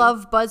 Gotta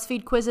love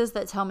BuzzFeed quizzes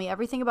that tell me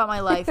everything about my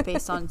life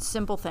based on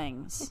simple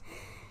things.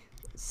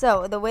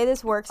 So the way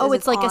this works is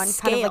it's like on a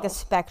scale. Kind of like a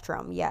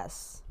spectrum,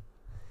 yes.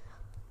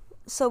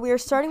 So we are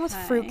starting with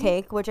Okay.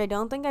 fruitcake, which I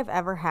don't think I've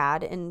ever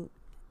had, and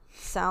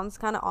sounds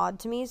kind of odd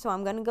to me. So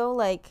I'm gonna go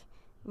like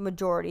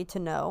majority to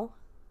no.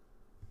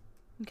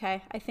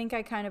 Okay, I think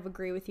I kind of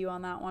agree with you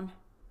on that one.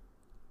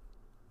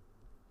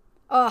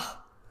 Ugh.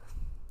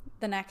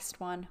 The next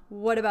one.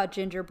 What about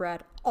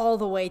gingerbread? All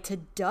the way to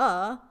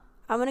duh.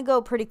 I'm gonna go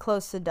pretty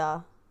close to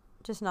duh,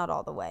 just not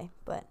all the way,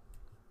 but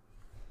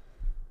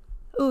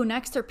Ooh,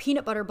 next are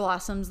peanut butter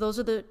blossoms. Those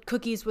are the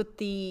cookies with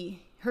the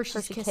Hershey's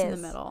Hershey Kiss in the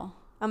Kiss. middle.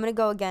 I'm gonna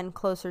go again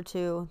closer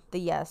to the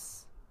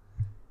yes.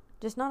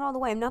 Just not all the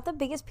way. I'm not the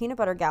biggest peanut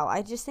butter gal.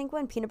 I just think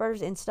when peanut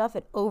butter's in stuff,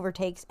 it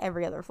overtakes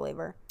every other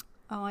flavor.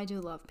 Oh, I do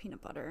love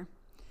peanut butter.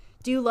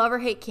 Do you love or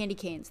hate candy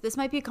canes? This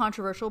might be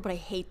controversial, but I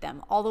hate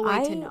them all the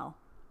way to no.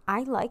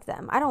 I like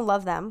them. I don't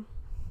love them,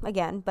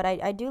 again, but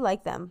I do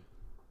like them.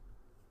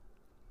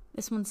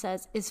 This one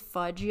says, is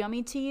fudge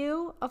yummy to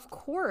you? Of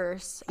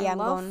course. Yeah, I I'm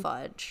love going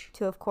fudge.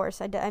 Too, of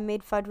course. I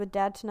made fudge with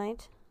Dad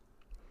tonight.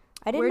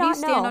 I did Where do not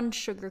you stand know. on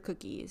sugar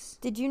cookies?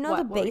 Did you know What?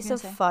 the What were you base gonna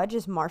of say? fudge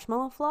is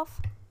marshmallow fluff?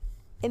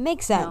 It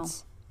makes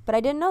sense, but I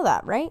didn't know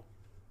that, right?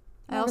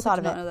 I Never also thought did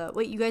of not it. know that.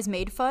 Wait, you guys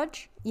made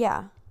fudge?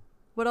 Yeah.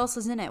 What else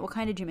is in it? What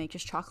kind did you make?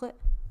 Just chocolate?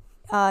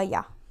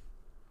 Yeah.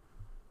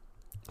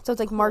 So it's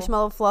like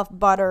marshmallow fluff,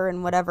 butter,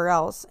 and whatever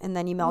else, and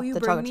then you melt Will you the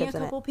bring chocolate me a chips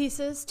in it. couple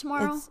pieces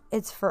tomorrow?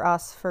 It's for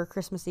us for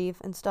Christmas Eve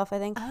and stuff, I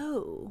think.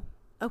 Oh,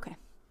 okay.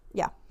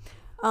 Yeah.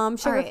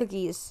 Sugar right.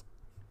 cookies.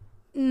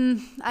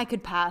 I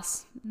could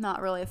pass.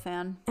 Not really a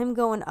fan. I'm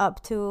going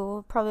up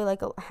to probably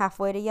like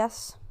halfway to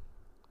yes.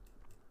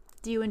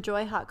 Do you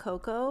enjoy hot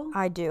cocoa?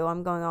 I do.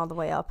 I'm going all the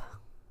way up.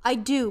 I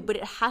do, but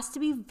it has to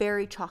be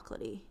very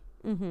chocolatey.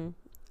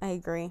 I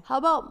agree. How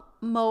about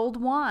mulled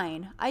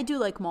wine? I do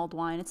like mulled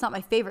wine. It's not my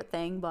favorite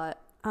thing,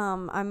 but I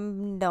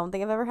don't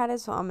think I've ever had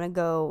it, so I'm gonna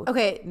go.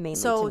 okay. Mainly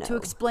So to to no.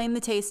 explain the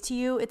taste to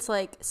you, it's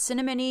like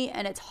cinnamony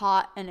and it's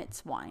hot and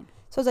it's wine.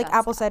 So it's like That's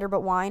apple cider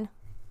but wine.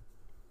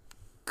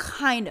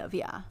 Kind of,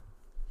 yeah.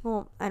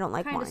 Well, I don't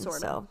like Kinda, wine, sorta.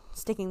 so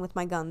sticking with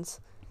my guns.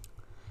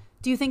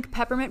 Do you think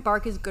peppermint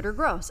bark is good or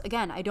gross?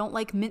 Again, I don't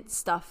like mint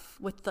stuff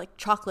with like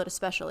chocolate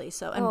especially.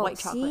 So and white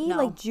chocolate. See, No.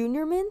 like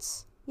junior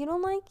mints, you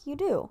don't like? You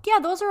do. Yeah,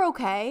 those are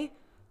okay.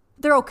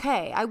 They're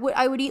okay. I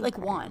would eat like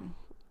one.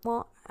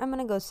 Well, I'm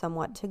gonna go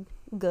somewhat to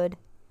good.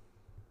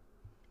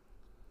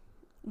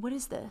 What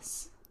is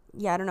this?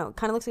 Yeah, I don't know. It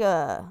kind of looks like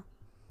a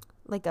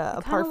It kind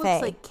of parfait.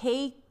 looks like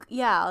cake.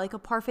 Yeah, like a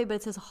parfait, but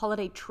it says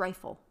holiday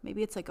trifle.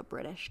 Maybe it's like a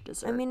British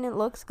dessert. I mean, it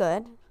looks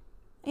good.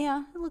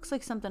 yeah, it looks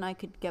like something I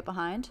could get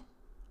behind.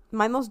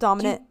 My most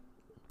dominant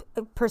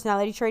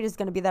personality trait is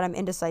going to be that I'm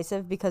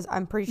indecisive because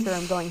I'm pretty sure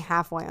I'm going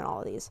halfway on all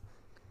of these.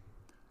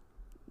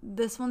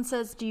 This one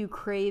says, do you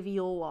crave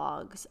Yule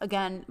logs?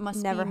 Again,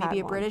 must Never be had maybe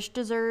a one. British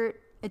dessert.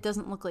 It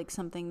doesn't look like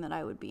something that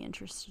I would be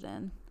interested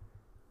in.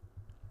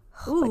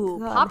 Oh my Ooh,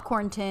 God.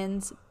 popcorn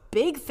tins.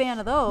 Big fan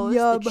of those.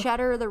 Yum. The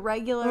cheddar, the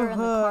regular, and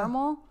the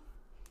caramel.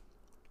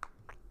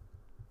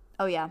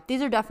 Oh, yeah.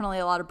 These are definitely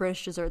a lot of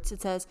British desserts.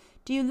 It says,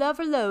 do you love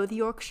or loathe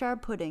Yorkshire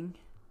pudding?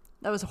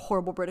 That was a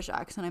horrible British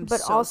accent. I'm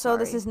But so also,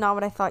 this sorry. is not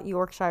what I thought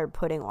Yorkshire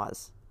pudding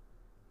was.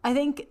 I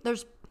think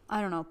there's,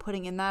 I don't know,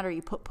 pudding in that, or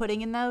you put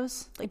pudding in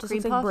those? Like It just cream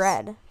looks puffs?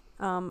 like bread.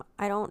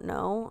 I don't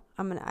know.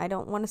 I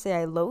don't want to say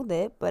I loathe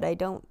it, but I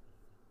don't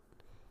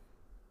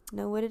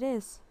know what it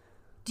is.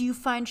 Do you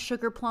find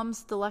sugar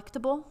plums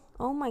delectable?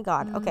 Oh my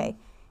God. Okay.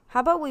 How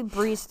about we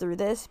breeze through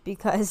this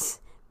because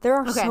there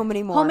are Okay. so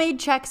many more. Homemade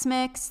Chex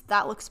Mix.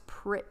 That looks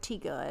pretty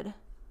good.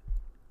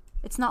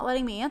 It's not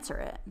letting me answer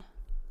it.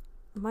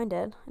 Mine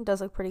did. It does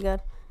look pretty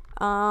good.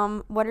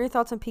 What are your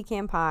thoughts on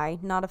pecan pie?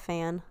 Not a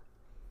fan.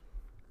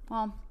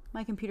 Well,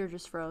 my computer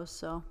just froze,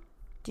 so.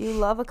 Do you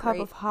love a cup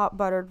Great. of hot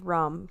buttered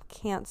rum?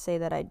 Can't say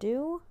that I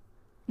do.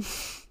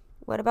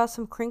 What about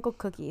some crinkle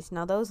cookies?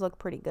 Now those look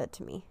pretty good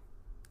to me.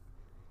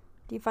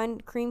 Do you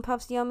find cream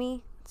puffs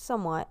yummy?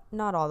 Somewhat.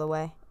 Not all the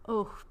way.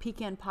 Oh,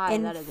 pecan pie.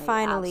 And that is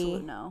finally- an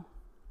absolute no.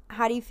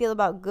 How do you feel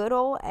about good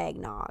old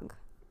eggnog?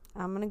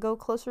 I'm going to go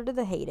closer to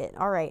the hate it.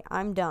 All right,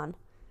 I'm done.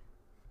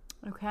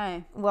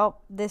 Okay.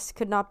 Well, this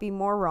could not be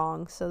more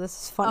wrong, so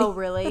this is funny. Oh,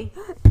 really?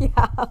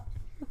 Yeah.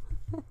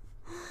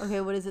 Okay,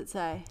 what does it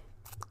say?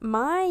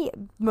 My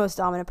most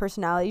dominant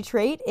personality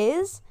trait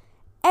is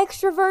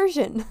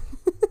extroversion.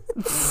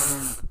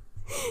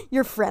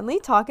 You're friendly,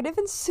 talkative,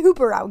 and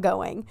super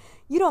outgoing.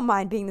 You don't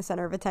mind being the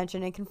center of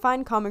attention and can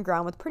find common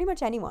ground with pretty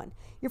much anyone.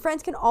 Your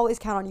friends can always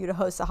count on you to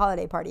host a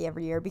holiday party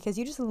every year because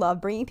you just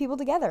love bringing people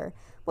together.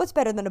 What's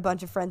better than a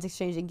bunch of friends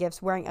exchanging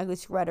gifts, wearing ugly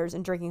sweaters,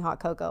 and drinking hot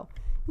cocoa?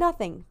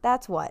 Nothing.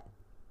 That's what.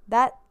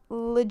 That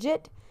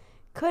legit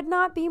could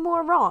not be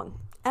more wrong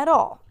at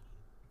all.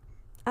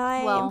 I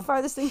am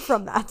farthest thing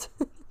from that.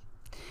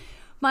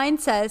 Mine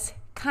says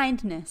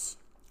kindness.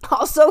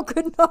 Also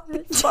could not be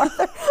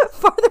farther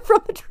from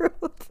the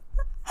truth.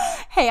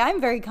 Hey,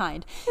 I'm very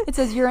kind. It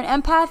says you're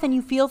an empath and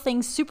you feel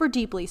things super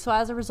deeply, so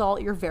as a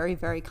result, you're very,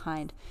 very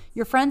kind.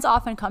 Your friends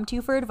often come to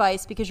you for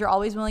advice because you're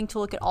always willing to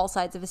look at all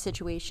sides of a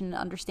situation and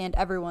understand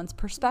everyone's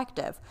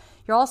perspective.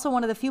 You're also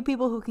one of the few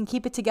people who can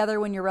keep it together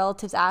when your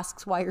relatives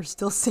asks why you're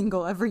still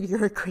single every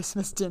year at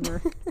Christmas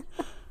dinner.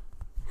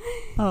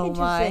 Oh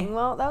Interesting.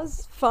 Well, that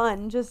was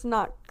fun, just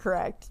not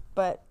correct.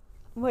 But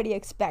what do you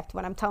expect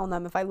when I'm telling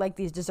them if I like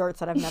these desserts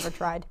that I've never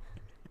tried?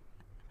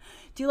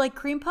 Do you like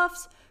cream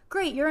puffs?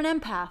 Great, you're an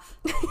empath.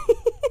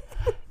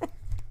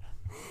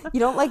 You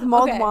don't like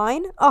mulled Okay.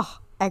 wine? Oh,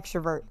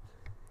 extrovert.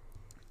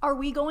 Are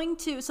we going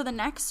to, so the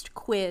next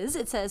quiz,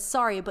 it says,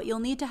 sorry, but you'll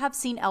need to have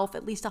seen Elf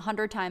at least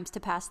 100 times to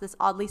pass this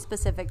oddly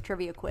specific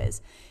trivia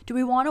quiz. Do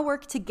we want to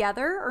work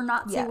together or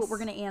not say what Yes. we're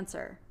going to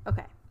answer?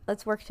 Okay.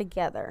 Let's work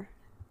together.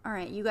 All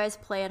right, you guys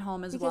play at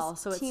home as well.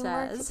 So it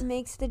teamwork says,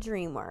 makes the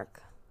dream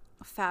work.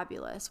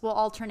 fabulous. We'll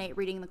alternate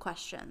reading the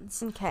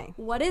questions. Okay.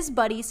 What is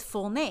Buddy's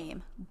full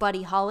name?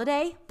 Buddy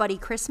Holiday, Buddy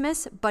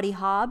Christmas, Buddy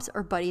Hobbs,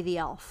 or Buddy the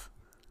Elf?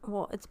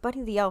 Well, it's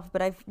Buddy the Elf,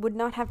 but I would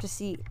not have to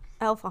see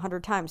Elf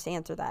 100 times to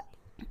answer that.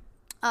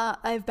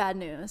 I have bad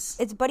news.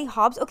 It's Buddy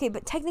Hobbs? Okay,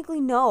 but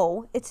technically,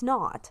 no, it's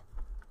not.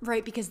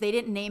 Right, because they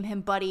didn't name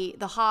him Buddy.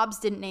 The Hobbs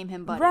didn't name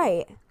him Buddy.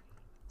 Right.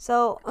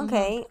 So,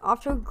 okay,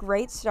 off to a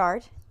great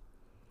start.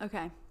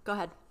 Okay, go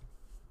ahead.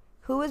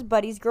 Who is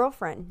Buddy's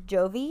girlfriend?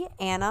 Jovi,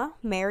 Anna,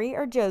 Mary,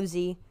 or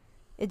Josie?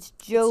 It's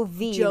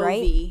Jovi,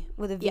 right? Jovi.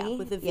 With a V? Yeah,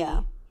 with a V.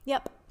 Yeah.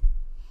 Yep.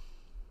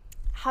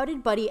 How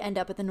did Buddy end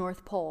up at the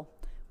North Pole?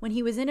 When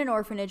he was in an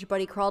orphanage,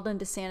 Buddy crawled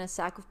into Santa's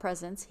sack of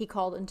presents. He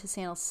crawled into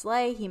Santa's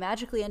sleigh. He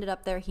magically ended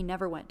up there. He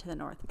never went to the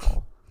North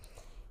Pole.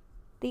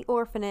 The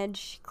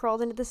orphanage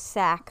crawled into the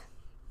sack.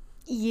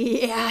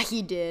 Yeah,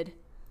 he did.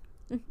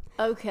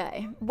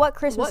 Okay. What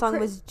Christmas song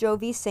was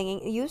Jovi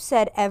singing? You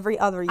said every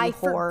other, you I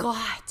whore.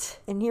 forgot.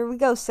 And here we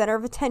go, center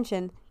of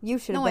attention. You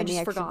should have No, I been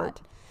the just extrovert.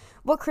 forgot.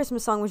 What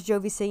Christmas song was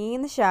Jovi singing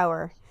in the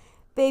shower?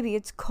 Baby,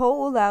 it's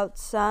cold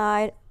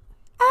outside.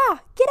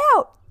 Ah, get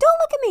out! Don't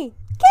look at me!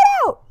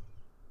 Get out!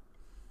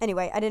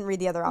 Anyway, I didn't read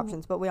the other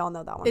options, but we all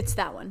know that one. It's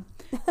that one.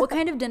 What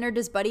kind of dinner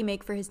does Buddy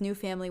make for his new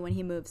family when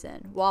he moves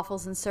in?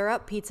 Waffles and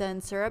syrup, pizza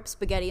and syrup,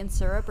 spaghetti and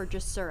syrup, or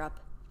just syrup?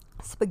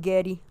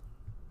 Spaghetti.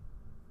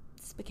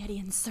 Spaghetti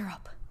and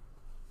syrup.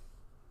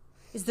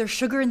 Is there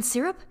sugar in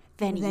syrup?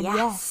 Then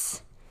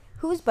yes.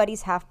 Who is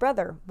Buddy's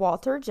half-brother?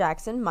 Walter,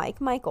 Jackson, Mike,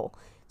 Michael.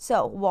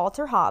 So,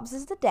 Walter Hobbs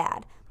is the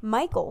dad.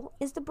 Michael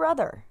is the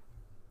brother.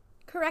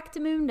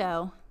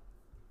 Correctamundo.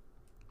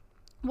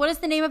 What is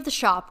the name of the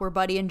shop where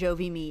Buddy and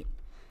Jovi meet?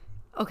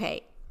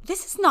 Okay,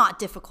 this is not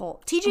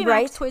difficult. TJ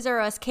Right? Maxx, Toys R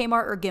Us,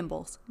 Kmart, or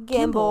Gimbals?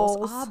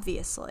 Gimbals.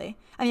 Obviously.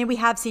 I mean, we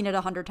have seen it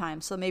 100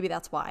 times, so maybe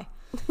that's why.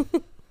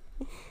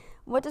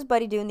 What does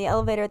Buddy do in the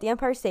elevator at the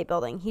Empire State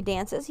Building? He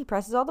dances, he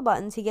presses all the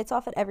buttons, he gets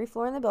off at every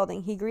floor in the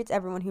building, he greets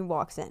everyone who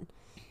walks in.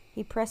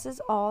 He presses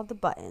all the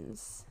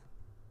buttons.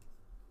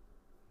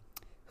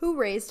 Who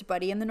raised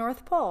Buddy in the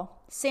North Pole?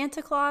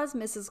 Santa Claus,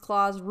 Mrs.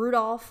 Claus,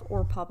 Rudolph,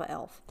 or Papa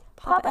Elf?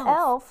 Papa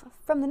Elf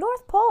from the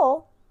North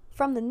Pole.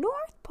 From the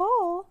North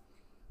Pole.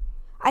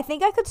 I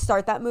think I could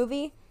start that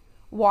movie,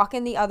 walk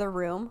in the other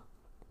room,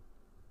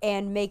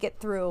 and make it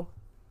through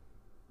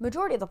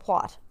majority of the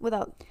plot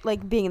without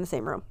like being in the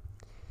same room.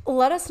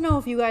 Let us know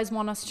if you guys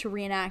want us to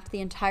reenact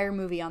the entire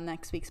movie on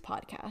next week's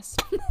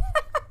podcast.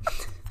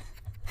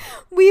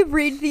 We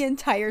read the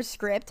entire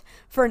script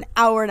for an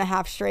hour and a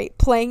half straight,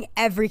 playing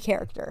every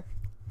character.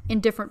 In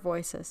different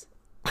voices.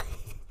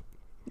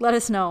 Let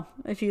us know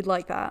if you'd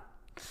like that.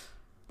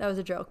 That was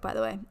a joke, by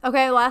the way.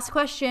 Okay, last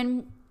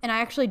question. And I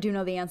actually do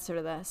know the answer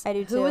to this. I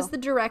do too. Who is the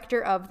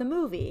director of the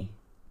movie?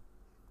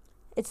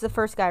 It's the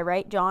first guy,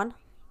 right? John?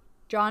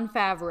 Jon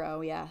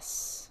Favreau,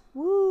 yes.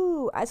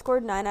 Woo! I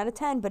scored 9 out of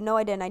 10, but no,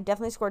 I didn't. I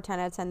definitely scored 10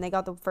 out of 10. They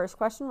got the first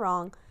question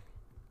wrong.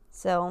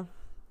 So.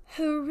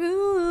 How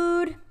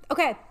rude.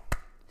 Okay,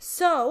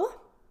 so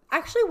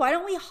actually, why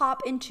don't we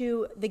hop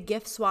into the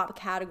gift swap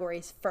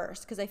categories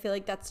first? Because I feel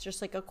like that's just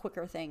like a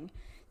quicker thing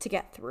to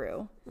get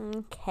through.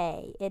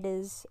 Okay, it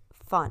is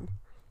fun.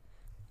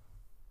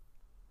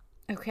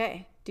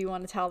 Okay, do you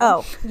want to tell them?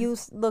 Oh, you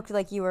looked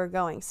like you were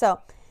going. So,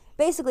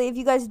 basically, if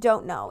you guys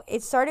don't know,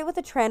 it started with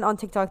a trend on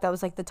TikTok that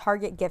was like the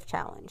Target gift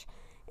challenge.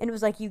 And it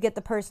was like you get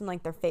the person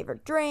like their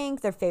favorite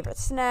drink, their favorite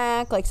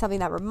snack, like something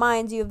that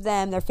reminds you of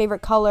them, their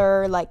favorite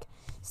color, like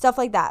stuff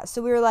like that.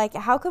 So we were like,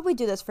 how could we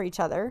do this for each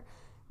other?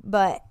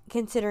 But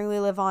considering we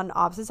live on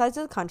opposite sides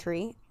of the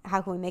country,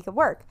 how can we make it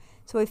work?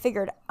 So we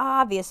figured,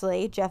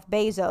 obviously, Jeff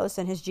Bezos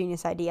and his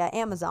genius idea,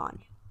 Amazon,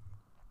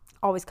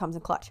 always comes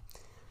in clutch.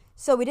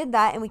 So we did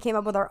that and we came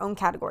up with our own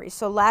categories.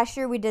 So last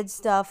year we did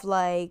stuff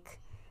like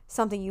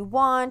something you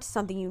want,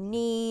 something you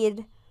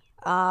need.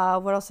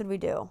 What else did we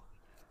do?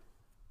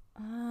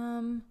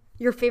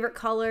 Your favorite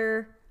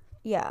color,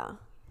 Yeah.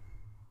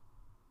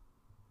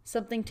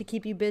 something to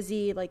keep you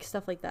busy, like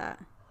stuff like that.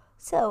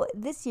 So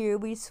this year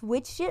we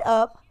switched it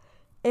up.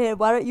 And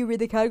why don't you read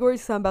the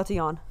categories? Because I'm about to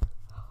yawn.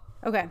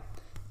 Okay.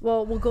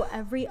 Well, we'll go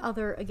every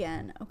other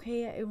again.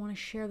 Okay, I want to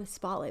share the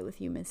spotlight with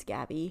you, Miss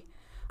Gabby.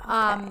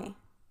 Okay.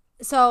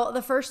 So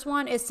the first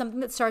one is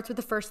something that starts with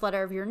the first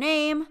letter of your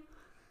name.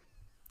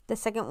 The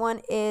second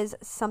one is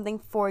something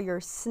for your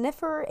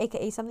sniffer,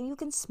 aka something you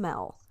can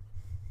smell.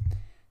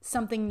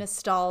 Something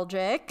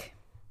nostalgic.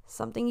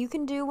 Something you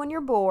can do when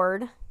you're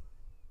bored.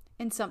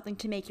 And something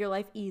to make your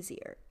life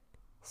easier.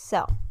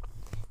 So,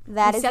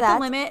 That we is set that.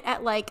 the limit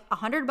at like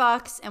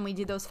 $100, and we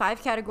do those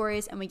 5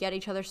 categories, and we get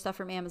each other stuff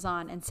from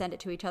Amazon and send it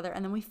to each other,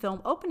 and then we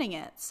film opening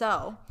it.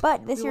 So,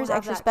 But this we will year's have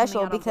extra that coming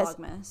special out on because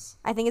Vlogmas.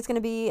 I think it's going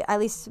to be at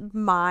least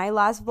my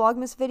last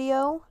Vlogmas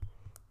video.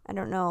 I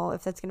don't know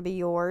if that's going to be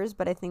yours,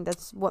 but I think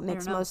that's what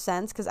makes know. most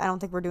sense because I don't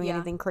think we're doing Yeah.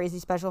 anything crazy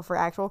special for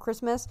actual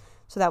Christmas.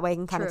 So that way I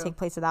can kind of True. take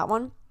place of that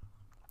one.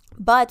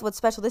 But what's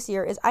special this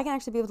year is I can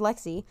actually be with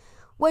Lexi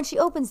when she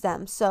opens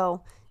them.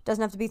 So it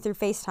doesn't have to be through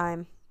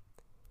FaceTime.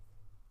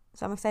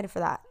 So I'm excited for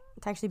that.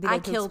 To actually be I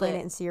able to killed explain it.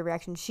 it and see your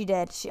reaction. She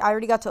did. I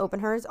already got to open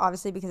hers,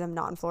 obviously, because I'm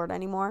not in Florida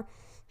anymore.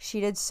 She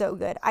did so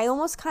good. I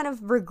almost kind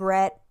of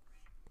regret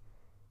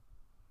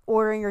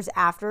ordering yours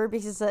after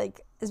because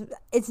like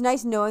it's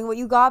nice knowing what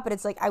you got, but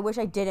it's like I wish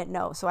I didn't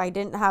know, so I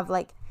didn't have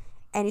like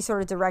any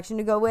sort of direction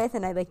to go with,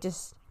 and I like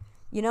just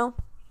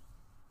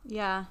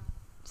Yeah.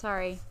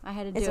 Sorry. I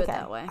had to it's do okay. it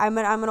that way. I'm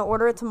gonna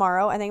order it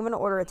tomorrow. I think I'm gonna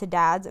order it to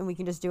Dad's, and we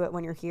can just do it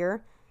when you're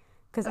here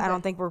because I Okay.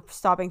 don't think we're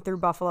stopping through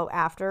Buffalo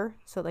after,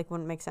 so it like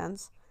wouldn't make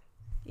sense.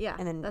 Yeah.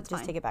 And then that's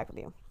just fine. take it back with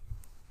you.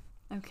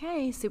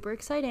 Okay, super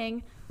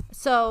exciting.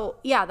 So,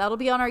 yeah, that'll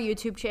be on our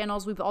YouTube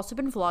channels. We've also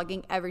been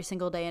vlogging every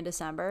single day in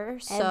December.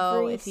 So,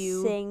 Every if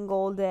you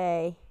single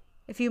day.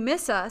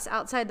 miss us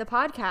outside the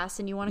podcast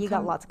and you want to You got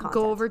come lots of go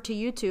content. over to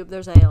YouTube,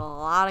 there's a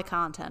lot of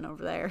content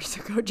over there.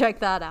 So, go check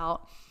that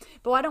out.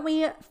 But why don't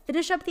we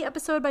finish up the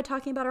episode by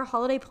talking about our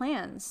holiday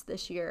plans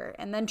this year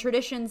and then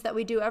traditions that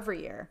we do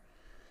every year?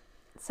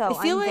 So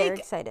I feel I'm very like-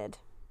 excited.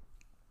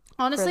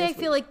 Honestly, this I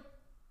feel like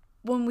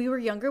when we were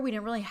younger, we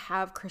didn't really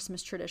have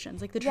Christmas traditions.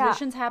 Like the Yeah,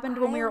 traditions happened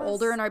when we I were was-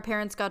 older and our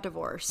parents got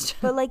divorced.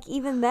 But like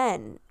even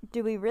then,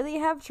 do we really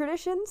have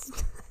traditions?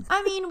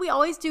 I mean, we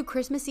always do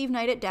Christmas Eve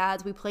night at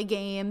Dad's. We play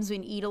games. We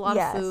eat a lot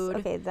Yes, of food.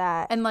 okay,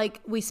 that. And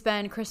like we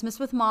spend Christmas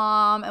with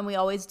Mom, and we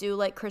always do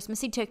like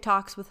Christmassy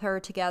TikToks with her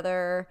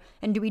together.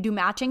 And we do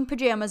matching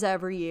pajamas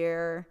every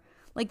year.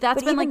 Like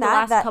that's But been even like the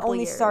last that couple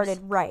only years. started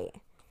right.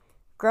 like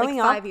Growing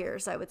 5 up,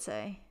 years, I would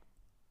say.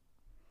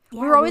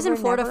 yeah, we were always in were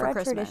Florida never for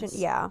a tradition. Christmas.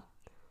 Yeah,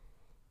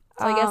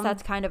 So I guess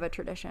that's kind of a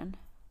tradition.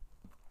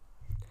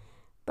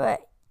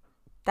 but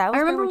that was I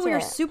remember pretty when we were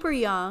much it. super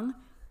young,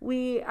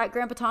 we at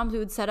Grandpa Tom's we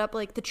would set up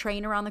like the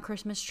train around the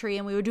Christmas tree,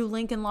 and we would do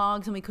Lincoln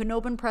Logs, and we couldn't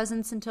open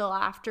presents until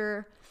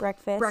after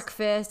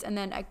breakfast. And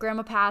then at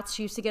Grandma Pat's,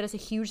 she used to get us a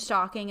huge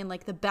stocking and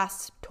like the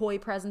best toy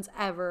presents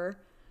ever.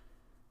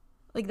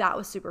 Like that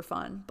was super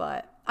fun.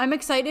 But I'm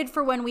excited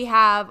for when we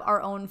have our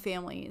own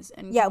families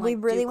and Yeah, can, we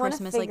like, really do want to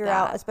Christmas figure like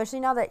that. out, especially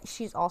now that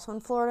she's also in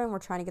Florida and we're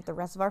trying to get the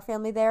rest of our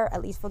family there,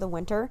 at least for the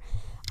winter.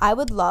 I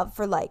would love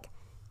for like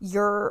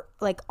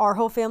our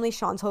whole family,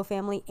 Sean's whole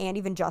family, and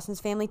even Justin's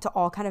family to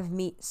all kind of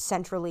meet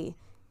centrally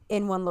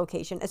in one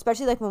location,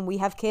 especially like when we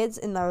have kids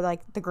and they're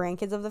like the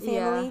grandkids of the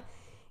family. Yeah.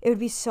 It would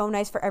be so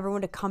nice for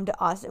everyone to come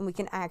to us and we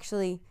can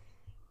actually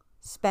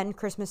spend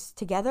Christmas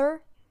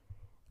together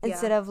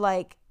instead of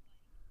like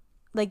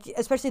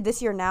especially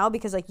this year now,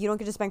 because like you don't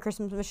get to spend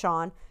Christmas with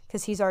Sean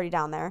because he's already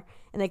down there,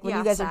 and like when Yeah,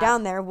 you guys sad. are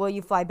down there, will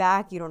you fly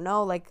back? You don't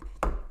know. Like,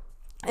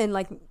 and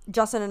like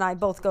Justin and I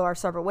both go our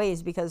separate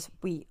ways because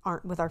we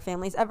aren't with our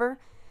families ever,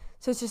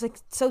 so it's just like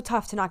so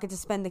tough to not get to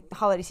spend the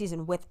holiday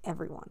season with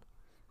everyone.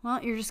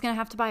 Well, you're just gonna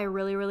have to buy a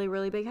really, really,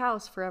 really big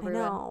house for I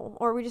everyone. know,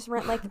 or we just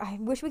rent like I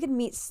wish we could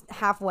meet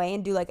halfway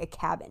and do like a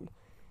cabin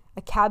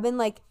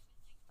like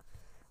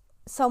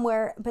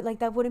somewhere, but like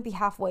that wouldn't be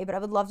halfway, but I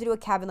would love to do a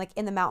cabin like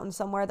in the mountains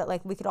somewhere that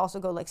like we could also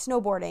go like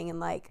snowboarding and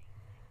like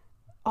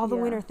all the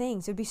Yeah. winter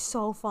things. It would be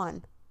so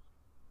fun.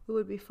 It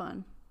would be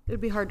fun. It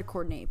would be hard to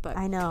coordinate, but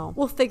I know.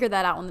 we'll figure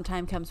that out when the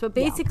time comes. But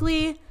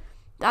basically,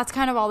 that's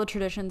kind of all the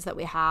traditions that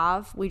we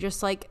have. We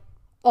just like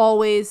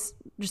always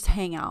just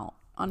hang out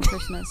on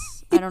Christmas.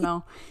 I don't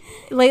know.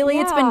 Lately,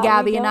 it's Yeah, been we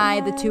Gabby and don't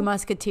I, the have- two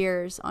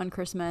Musketeers, on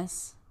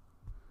Christmas.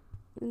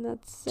 And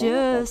that's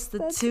Just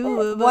the two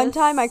of One us.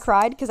 time I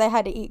cried because I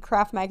had to eat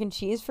Kraft mac and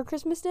cheese for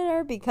Christmas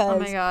dinner because Oh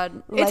my god,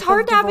 life it's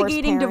hard of divorced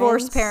navigating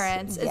divorced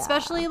parents, Yeah.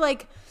 especially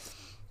like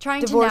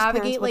trying Divorced to parents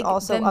navigate with like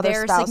also then other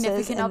their spouses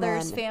significant and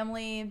other's then-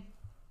 family.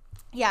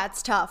 Yeah,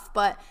 it's tough,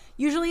 but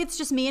usually it's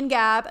just me and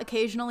Gab.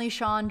 Occasionally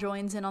Sean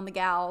joins in on the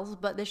gals,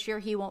 but this year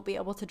he won't be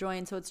able to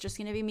join, so it's just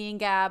gonna be me and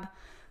Gab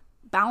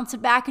bouncing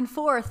back and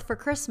forth for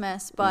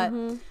Christmas. But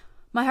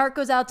my heart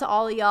goes out to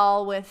all of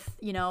y'all with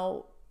you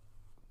know,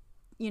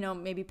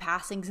 maybe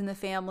passings in the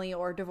family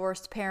or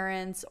divorced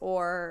parents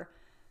or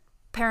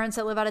parents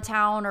that live out of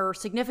town or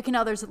significant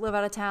others that live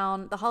out of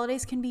town. The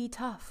holidays can be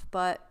tough,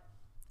 but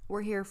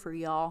we're here for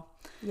y'all.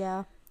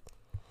 Yeah.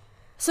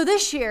 So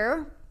this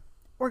year,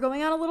 we're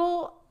going on a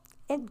little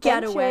Adventure.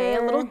 getaway,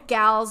 a little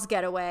gals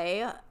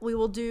getaway.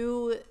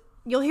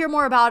 You'll hear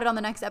more about it on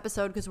the next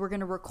episode because we're going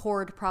to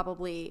record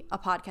probably a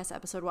podcast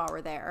episode while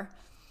we're there.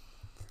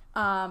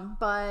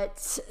 But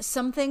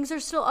some things are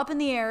still up in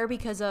the air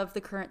because of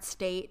the current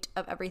state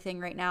of everything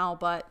right now,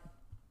 but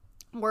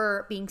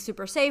we're being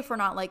super safe. We're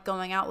not like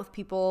going out with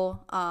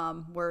people.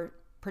 We're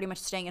pretty much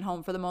staying at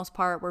home for the most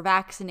part. We're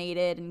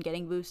vaccinated and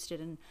getting boosted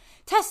and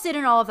tested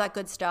and all of that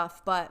good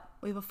stuff. But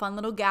we have a fun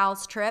little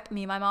gals trip,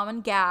 me, my mom,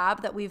 and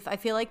Gab, that I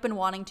feel like been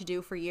wanting to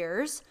do for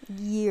years.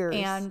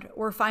 And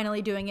we're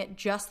finally doing it,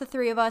 just the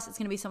three of us. It's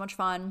going to be so much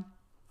fun.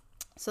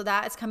 So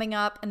that is coming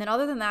up. And then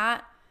other than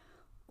that,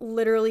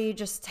 literally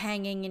just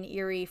hanging in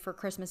Erie for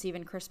Christmas Eve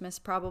and Christmas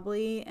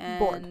probably.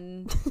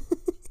 And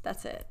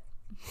that's it.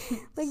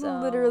 Like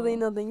literally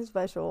nothing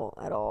special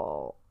at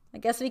all. I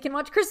guess we can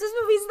watch Christmas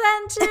movies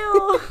then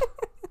too.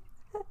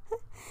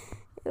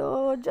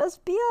 It'll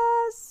just be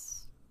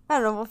us. I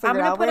don't know. We'll figure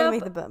it out. We're gonna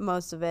make the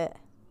most of it.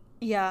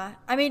 Yeah,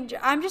 I mean,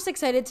 I'm just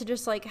excited to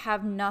just like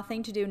have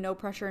nothing to do, no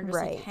pressure, and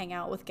just like hang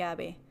out with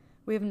Gabby.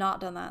 We have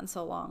not done that in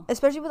so long,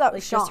 especially without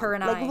like Sean. Just her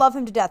and like, I love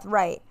him to death,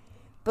 right?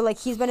 But like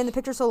he's been in the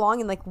picture so long,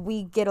 and like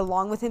we get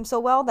along with him so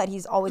well that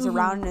he's always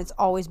around, and it's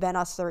always been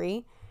us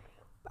three.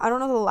 I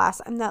don't know the last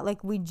time that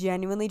like we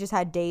genuinely just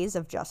had days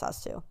of just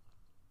us two.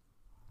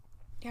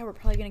 Yeah, we're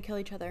probably gonna kill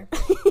each other.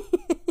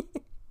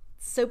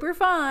 Super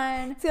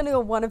fun. It's gonna go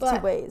one of two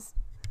ways.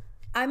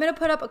 I'm gonna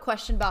put up a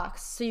question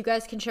box so you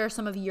guys can share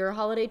some of your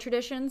holiday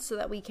traditions so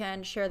that we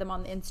can share them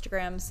on the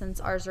Instagram,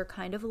 since ours are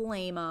kind of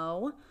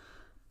lame-o.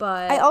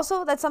 But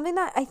that's something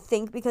that I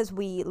think, because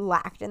we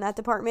lacked in that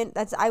department,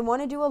 I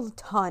want to do a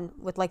ton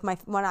with like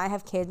when I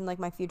have kids and like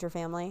my future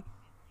family.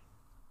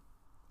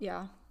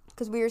 Yeah.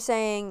 Because we were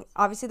saying,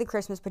 obviously, the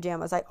Christmas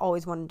pajamas. I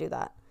always want to do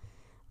that.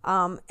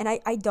 And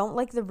I don't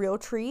like the real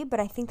tree, but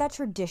I think that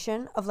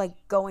tradition of, like,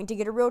 going to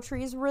get a real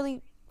tree is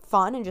really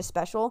fun and just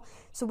special.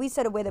 So we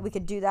said a way that we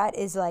could do that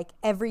is, like,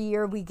 every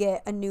year we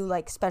get a new,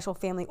 like, special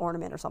family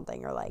ornament or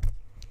something. Or, like...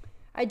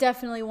 I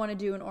definitely want to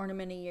do an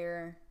ornament a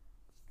year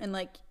and,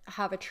 like,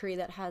 have a tree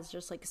that has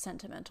just, like,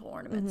 sentimental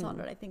ornaments on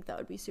it. I think that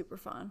would be super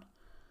fun.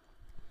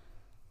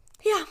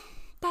 Yeah.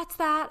 That's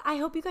that. I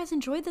hope you guys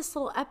enjoyed this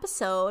little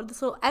episode,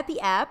 this little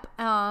epi-ep.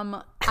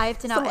 I have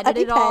to now edit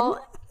it all.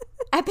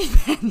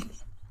 EpiPen.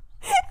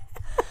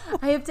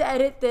 I have to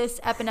edit this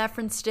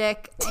epinephrine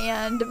stick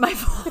and my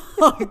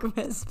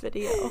Vlogmas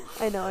video.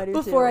 I know, I do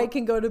before I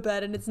can go to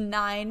bed, and it's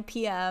 9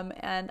 p.m.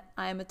 and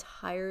I'm a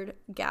tired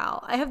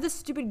gal. I have this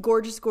stupid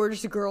gorgeous,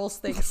 gorgeous girls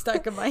thing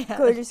stuck in my head.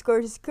 Gorgeous,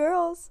 gorgeous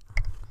girls.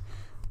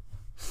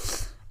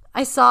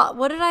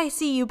 What did I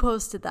see? You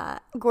posted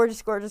that.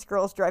 Gorgeous, gorgeous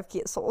girls drive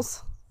Kia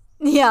Souls.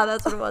 Yeah,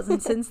 that's what it was. And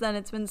since then,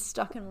 it's been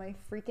stuck in my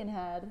freaking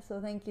head.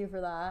 So thank you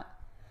for that.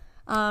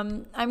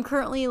 I'm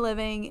currently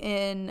living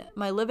in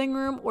my living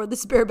room or the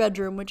spare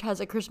bedroom, which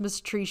has a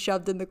Christmas tree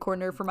shoved in the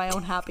corner for my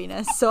own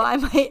happiness. So I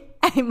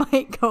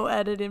might go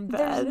edit in bed.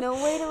 There's no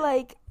way to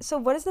like. So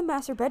what does the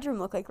master bedroom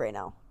look like right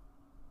now?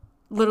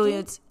 Literally,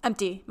 it's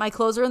empty. My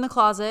clothes are in the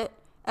closet,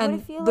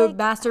 and the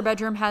master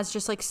bedroom has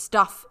just like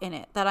stuff in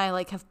it that I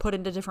like have put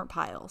into different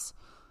piles.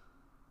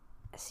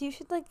 So you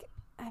should like.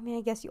 I mean,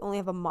 I guess you only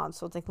have a month,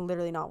 so it's like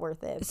literally not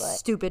worth it. It's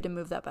stupid to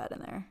move that bed in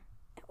there.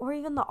 Or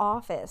even the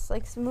office.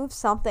 Like, move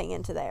something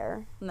into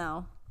there.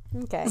 No.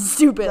 Okay.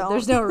 Stupid.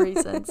 There's no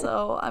reason.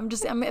 So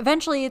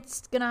eventually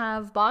it's going to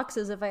have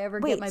boxes if I ever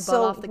get my butt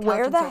off the couch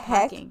and start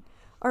packing.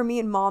 Are me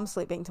and Mom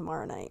sleeping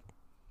tomorrow night?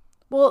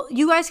 Well,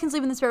 you guys can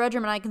sleep in the spare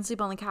bedroom and I can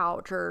sleep on the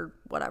couch or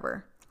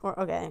whatever. Or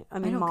okay. I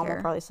mean, Mom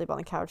will probably sleep on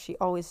the couch.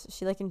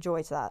 She like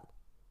enjoys that.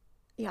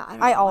 Yeah,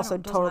 I also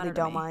totally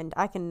don't mind.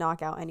 I can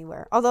knock out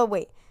anywhere. Although,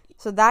 wait.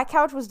 So that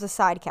couch was the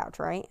side couch,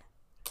 right?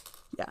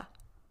 Yeah.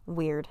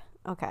 Weird.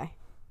 Okay.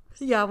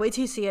 Yeah, wait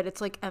till you see it.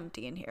 It's like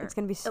empty in here. It's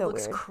going to be so weird. It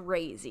looks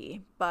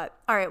crazy. But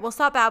all right, we'll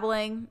stop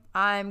babbling.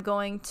 I'm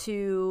going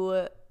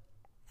to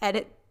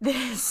edit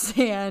this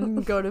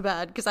and go to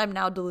bed because I'm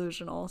now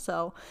delusional.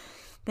 So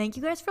thank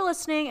you guys for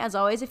listening. As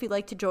always, if you'd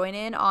like to join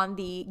in on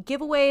the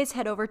giveaways,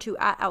 head over to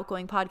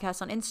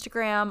 @OutgoingPodcast on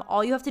Instagram.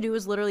 All you have to do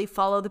is literally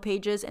follow the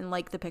pages and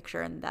like the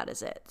picture, and that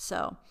is it.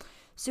 So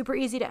super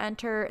easy to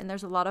enter, and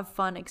there's a lot of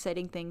fun,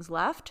 exciting things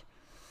left.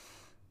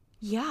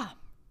 Yeah.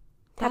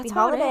 Happy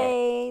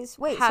holidays.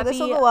 Wait, so this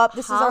will go up.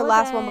 This is our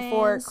last one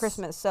before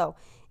Christmas. So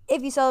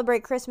if you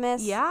celebrate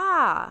Christmas,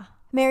 yeah,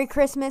 Merry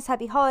Christmas,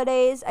 Happy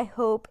Holidays. I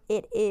hope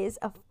it is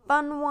a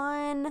fun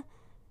one.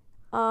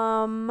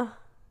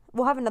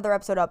 We'll have another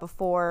episode up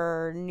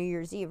before New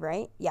Year's Eve,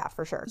 right? Yeah,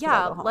 for sure.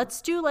 Yeah,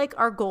 let's do like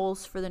our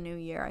goals for the new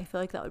year. I feel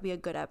like that would be a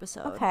good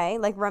episode. Okay,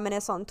 like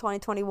reminisce on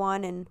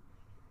 2021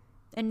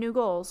 and new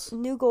goals.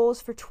 New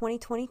goals for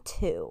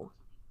 2022.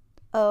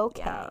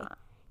 Okay. Yeah.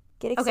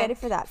 Get excited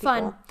for that, people.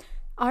 Fun.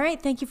 All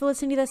right, thank you for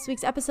listening to this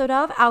week's episode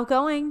of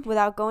Outgoing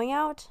Without Going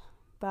Out.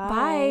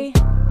 Bye.